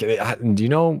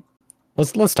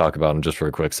 Let's talk about them just for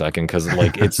a quick second, because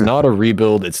like it's not a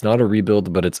rebuild. It's not a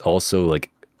rebuild, but it's also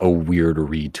like a weird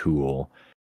retool.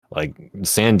 Like the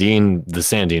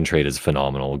Sandin trade is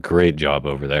phenomenal. Great job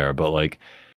over there, but like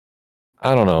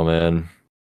I don't know, man.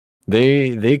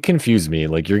 They confuse me.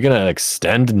 Like you're gonna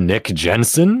extend Nick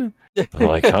Jensen? I'm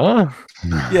like, huh?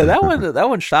 Yeah, that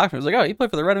one shocked me. I was like, oh, he played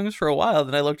for the Red Wings for a while.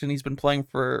 Then I looked and he's been playing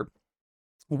for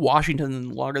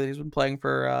Washington longer than he's been playing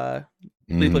for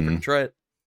he played for Detroit.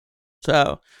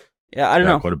 So yeah, I don't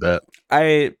know. Quite a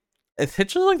bit. It's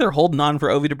just like they're holding on for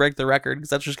Ovi to break the record because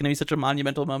that's just going to be such a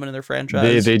monumental moment in their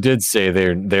franchise. They did say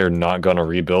they're not going to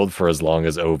rebuild for as long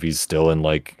as Ovi's still in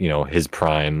like his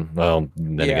prime. Well,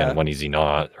 then again, when is he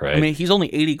not? Right? I mean, he's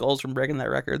only 80 goals from breaking that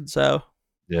record. So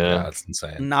yeah, that's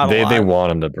insane. Not a lot. They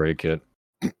want him to break it.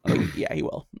 Yeah, he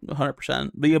will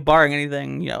 100%. But barring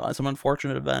anything, some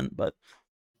unfortunate event, but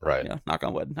right, knock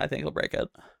on wood, I think he'll break it.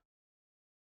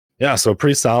 Yeah, so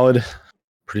pretty solid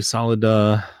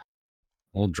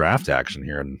little draft action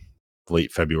here in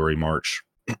late February, March.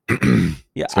 Yeah,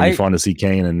 it's gonna be fun to see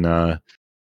Kane in a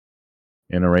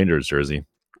Rangers jersey.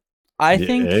 I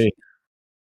think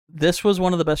this was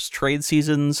one of the best trade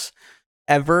seasons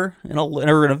ever in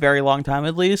a very long time,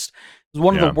 at least. It was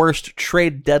one of the worst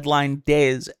trade deadline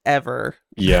days ever.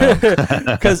 Yeah,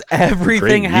 because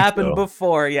everything happened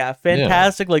before. Yeah,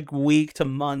 fantastic like week to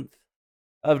month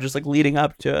of just like leading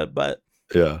up to it, but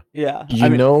yeah.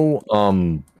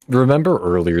 Remember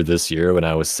earlier this year when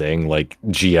I was saying like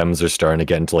GMs are starting to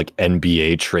get into like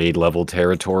NBA trade level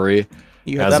territory?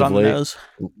 You had that on the nose.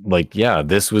 Like, yeah,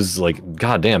 this was like,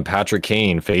 goddamn, Patrick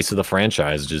Kane, face of the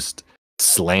franchise, just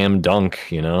slam dunk,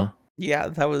 Yeah,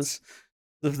 that was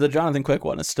the Jonathan Quick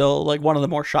one is still like one of the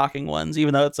more shocking ones,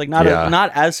 even though it's like not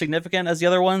as significant as the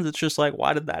other ones. It's just like,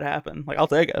 why did that happen? Like, I'll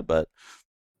take it, but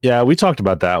Yeah, we talked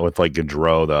about that with like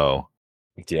Gaudreau though.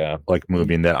 Yeah. Like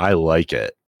moving that. I like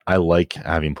it. I like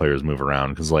having players move around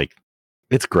because like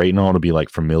it's great and all to be like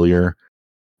familiar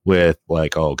with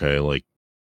like, oh, okay, like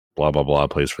blah blah blah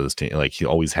plays for this team. Like he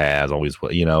always has, always,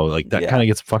 you know, like that kind of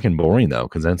gets fucking boring though,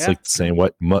 because then it's like saying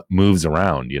what moves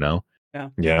around, you know?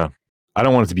 Yeah. I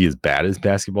don't want it to be as bad as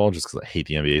basketball just because I hate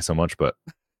the NBA so much, but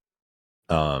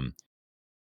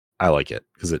I like it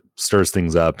because it stirs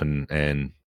things up and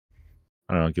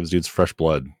I don't know, it gives dudes fresh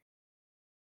blood.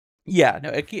 Yeah, no,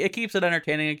 it keeps it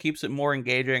entertaining. It keeps it more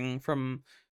engaging from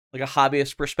like a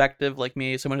hobbyist perspective, like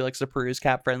me, someone who likes to peruse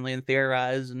cap friendly and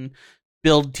theorize and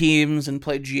build teams and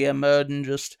play GM mode and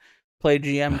just play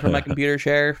GM from my computer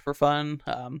chair for fun.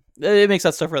 It makes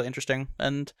that stuff really interesting.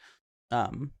 And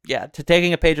yeah, to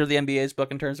taking a page of the NBA's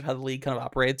book in terms of how the league kind of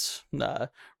operates,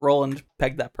 Roland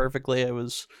pegged that perfectly. It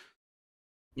was,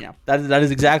 you know, that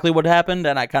is exactly what happened,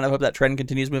 and I kind of hope that trend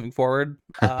continues moving forward.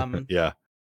 Yeah.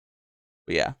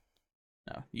 But yeah.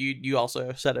 No, you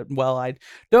also said it well. I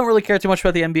don't really care too much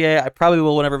about the NBA. I probably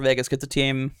will whenever Vegas gets a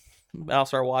team. I'll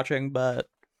start watching, but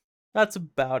that's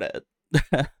about it.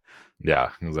 Yeah,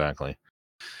 exactly.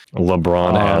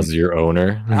 LeBron as your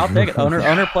owner. I'll take it.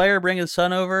 Owner player, bring his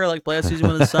son over, like play a season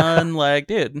with his son. Like,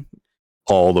 dude.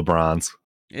 All the Browns.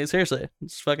 Yeah, seriously.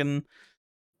 It's fucking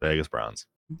Vegas Browns.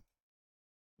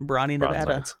 Bronny,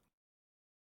 Nevada. Knights.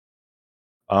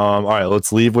 All right,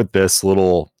 let's leave with this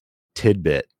little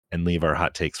tidbit and leave our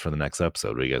hot takes for the next episode.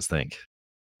 What do you guys think?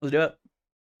 Let's do it.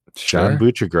 John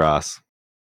Buccigross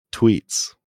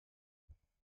tweets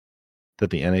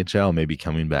that the NHL may be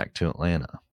coming back to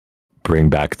Atlanta. Bring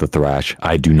back the thrash.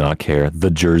 I do not care.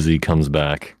 The jersey comes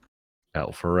back.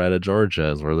 Alpharetta,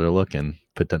 Georgia is where they're looking,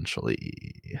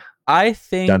 potentially. I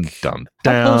think. How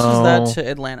close is that to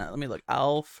Atlanta? Let me look.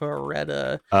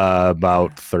 Alpharetta.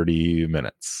 About 30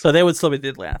 minutes. So they would still be the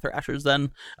Atlanta Thrashers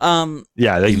then.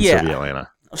 Yeah, they can still be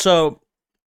Atlanta. So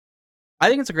I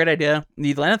think it's a great idea.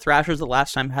 The Atlanta Thrashers the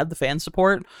last time had the fan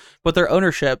support, but their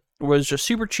ownership was just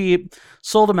super cheap,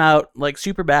 sold them out like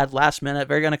super bad last minute,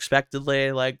 very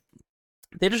unexpectedly. Like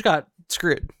they just got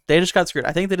screwed.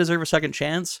 I think they deserve a second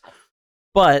chance,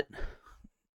 but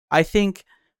I think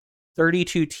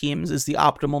 32 teams is the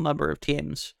optimal number of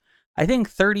teams. I think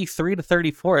 33 to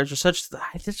 34 is just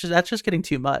that's just getting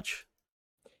too much.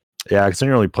 Yeah, because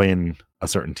you're only playing a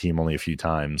certain team only a few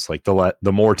times. Like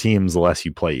the more teams, the less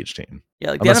you play each team.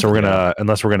 Yeah, like unless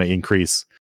we're gonna increase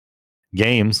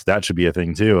games, that should be a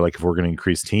thing too. Like if we're gonna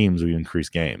increase teams, we increase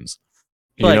games.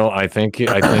 You know, I think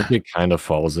it kind of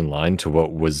falls in line to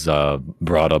what was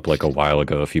brought up like a while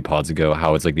ago, a few pods ago,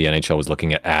 how it's like the NHL was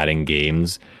looking at adding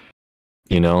games.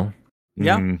 You know.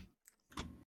 Yeah. Mm-hmm.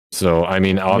 So I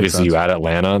mean, obviously, you add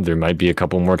Atlanta, there might be a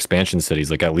couple more expansion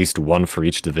cities, like at least one for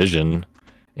each division.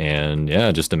 And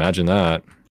yeah, just imagine that.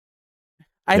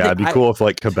 It'd be cool if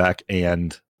like Quebec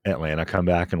and Atlanta come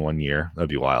back in 1 year. That'd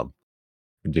be wild.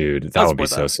 Dude, that would be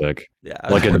so sick. Yeah.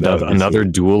 Like another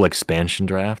dual expansion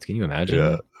draft. Can you imagine?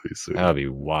 Yeah, that would be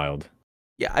wild.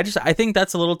 Yeah, I think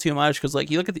that's a little too much because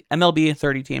like you look at the MLB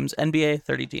 30 teams, NBA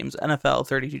 30 teams, NFL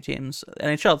 32 teams,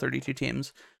 NHL 32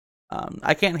 teams.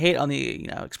 I can't hate on the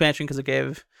expansion because it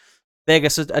gave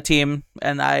Vegas a team,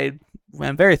 and I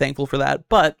am very thankful for that.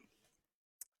 But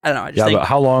I don't know. I just think, but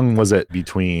how long was it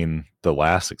between the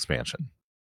last expansion?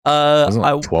 Wasn't it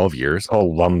like 12 years?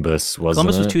 Columbus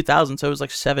was 2000, so it was like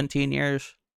 17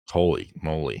 years. Holy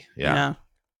moly! Yeah.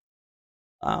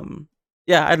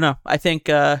 Yeah, I don't know. I think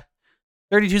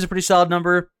 32 is a pretty solid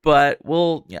number, but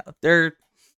we'll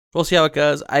see how it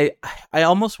goes. I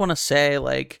almost want to say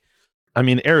like. I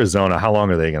mean, Arizona, how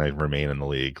long are they going to remain in the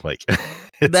league? Like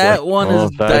that one is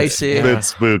dicey. It's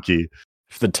spooky.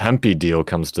 If the Tempe deal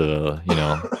comes to,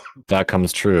 that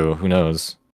comes true, who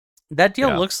knows? That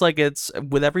deal looks like it's,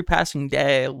 with every passing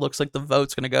day, it looks like the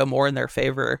vote's going to go more in their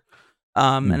favor.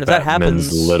 And if that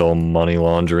happens, little money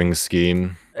laundering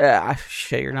scheme.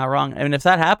 Shit, you're not wrong. I mean, if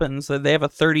that happens, they have a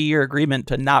 30-year agreement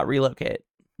to not relocate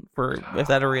if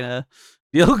that arena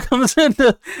deal comes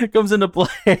into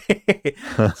play.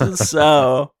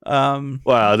 So,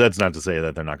 well, that's not to say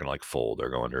that they're not going to like fold or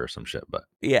go under or some shit, but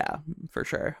yeah, for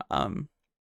sure.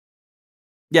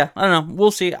 Yeah, I don't know.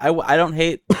 We'll see. I don't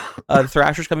hate the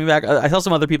Thrashers coming back. I saw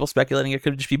some other people speculating it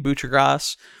could just be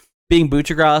Buccigross being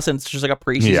Buccigross, and it's just like a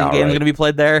preseason game going to be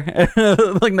played there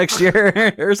like next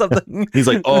year or something. He's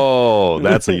like, oh,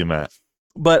 that's what you meant.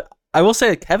 But I will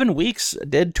say Kevin Weeks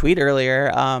did tweet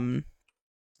earlier.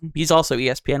 He's also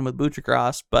ESPN with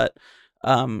Buccigross, but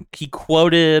he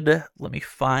quoted, let me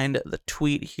find the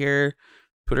tweet here.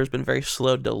 Twitter's been very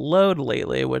slow to load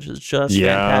lately, which is just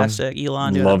Yeah, fantastic.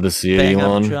 Elon doing love to see it, bang up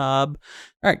Elon. job.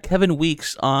 All right, Kevin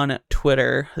Weeks on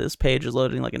Twitter. This page is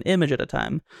loading like an image at a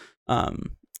time.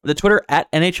 The Twitter at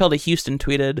NHL to Houston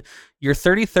tweeted, "Your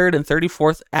 33rd and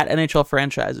 34th at NHL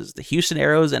franchises, the Houston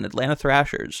Aeros and Atlanta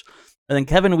Thrashers." And then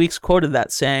Kevin Weeks quoted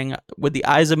that saying with the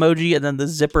eyes emoji and then the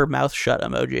zipper mouth shut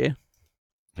emoji.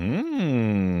 So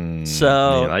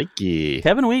likey.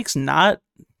 Kevin Weeks, not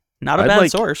a bad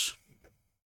source.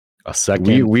 A second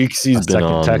Weeksy's been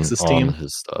on Texas team.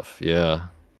 His stuff. Yeah.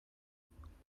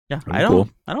 Yeah, Pretty I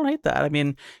don't hate that. I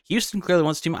mean, Houston clearly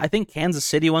wants a team. I think Kansas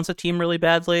City wants a team really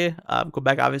badly.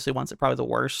 Quebec obviously wants it probably the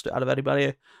worst out of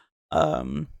anybody. Yeah, I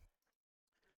don't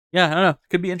know.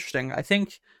 Could be interesting. I feel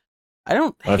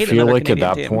like Canadian at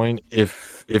that team. point,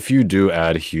 if you do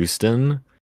add Houston,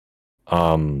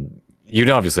 you'd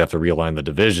obviously have to realign the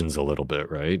divisions a little bit,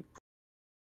 right?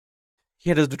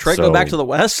 Yeah, does Detroit go back to the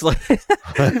West? Like, Dude,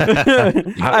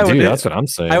 that's what I'm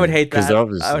saying. I would hate that. Because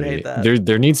obviously, I would hate that.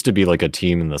 There needs to be like a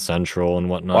team in the Central and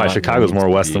whatnot. Why Chicago's more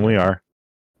west than we are.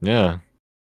 Yeah.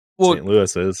 Well, St.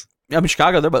 Louis is. I mean,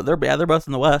 Chicago. They're both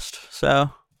in the West.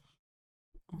 So.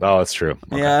 Oh, that's true.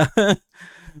 Okay. Yeah.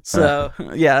 So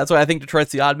yeah, that's why I think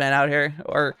Detroit's the odd man out here.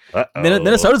 Or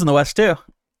Minnesota's in the West too.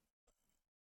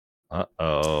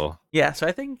 Yeah, so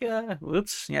I think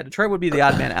Detroit would be the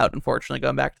odd man out, unfortunately,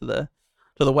 going back to the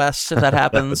West if that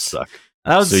happens. That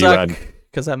That would suck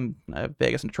because I'm a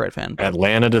Vegas and Detroit fan.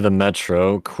 Atlanta to the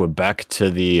Metro, Quebec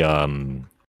to the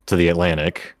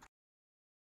Atlantic.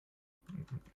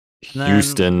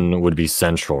 Houston would be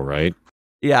Central, right?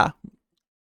 Yeah.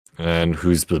 And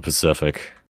who's the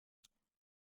Pacific?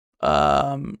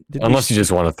 Unless you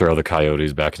just want to throw the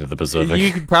Coyotes back into the Pacific.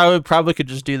 You could probably could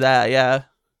just do that, yeah.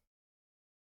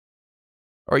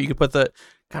 Or you could put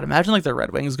God, imagine like the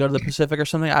Red Wings go to the Pacific or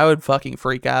something. I would fucking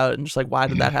freak out and just like, why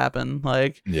did that happen?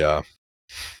 Like, yeah,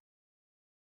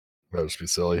 that would just be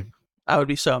silly. I would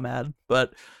be so mad.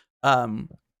 But I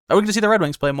would get to see the Red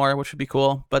Wings play more, which would be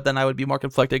cool. But then I would be more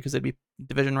conflicted because they'd be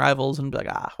division rivals and be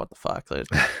like, what the fuck? Like,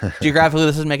 geographically,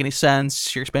 this doesn't make any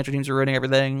sense. Your expansion teams are ruining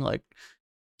everything. Like,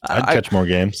 I'd catch more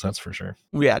games, that's for sure.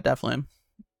 Yeah, definitely.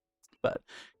 But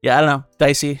yeah, I don't know.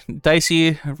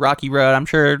 Dicey, rocky road. I'm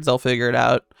sure they'll figure it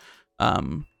out.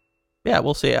 Yeah,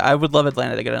 we'll see. I would love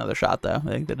Atlanta to get another shot, though. I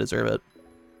think they deserve it.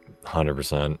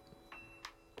 100%.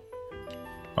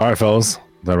 All right, fellas.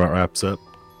 That about wraps up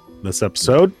this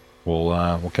episode.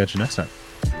 We'll catch you next time.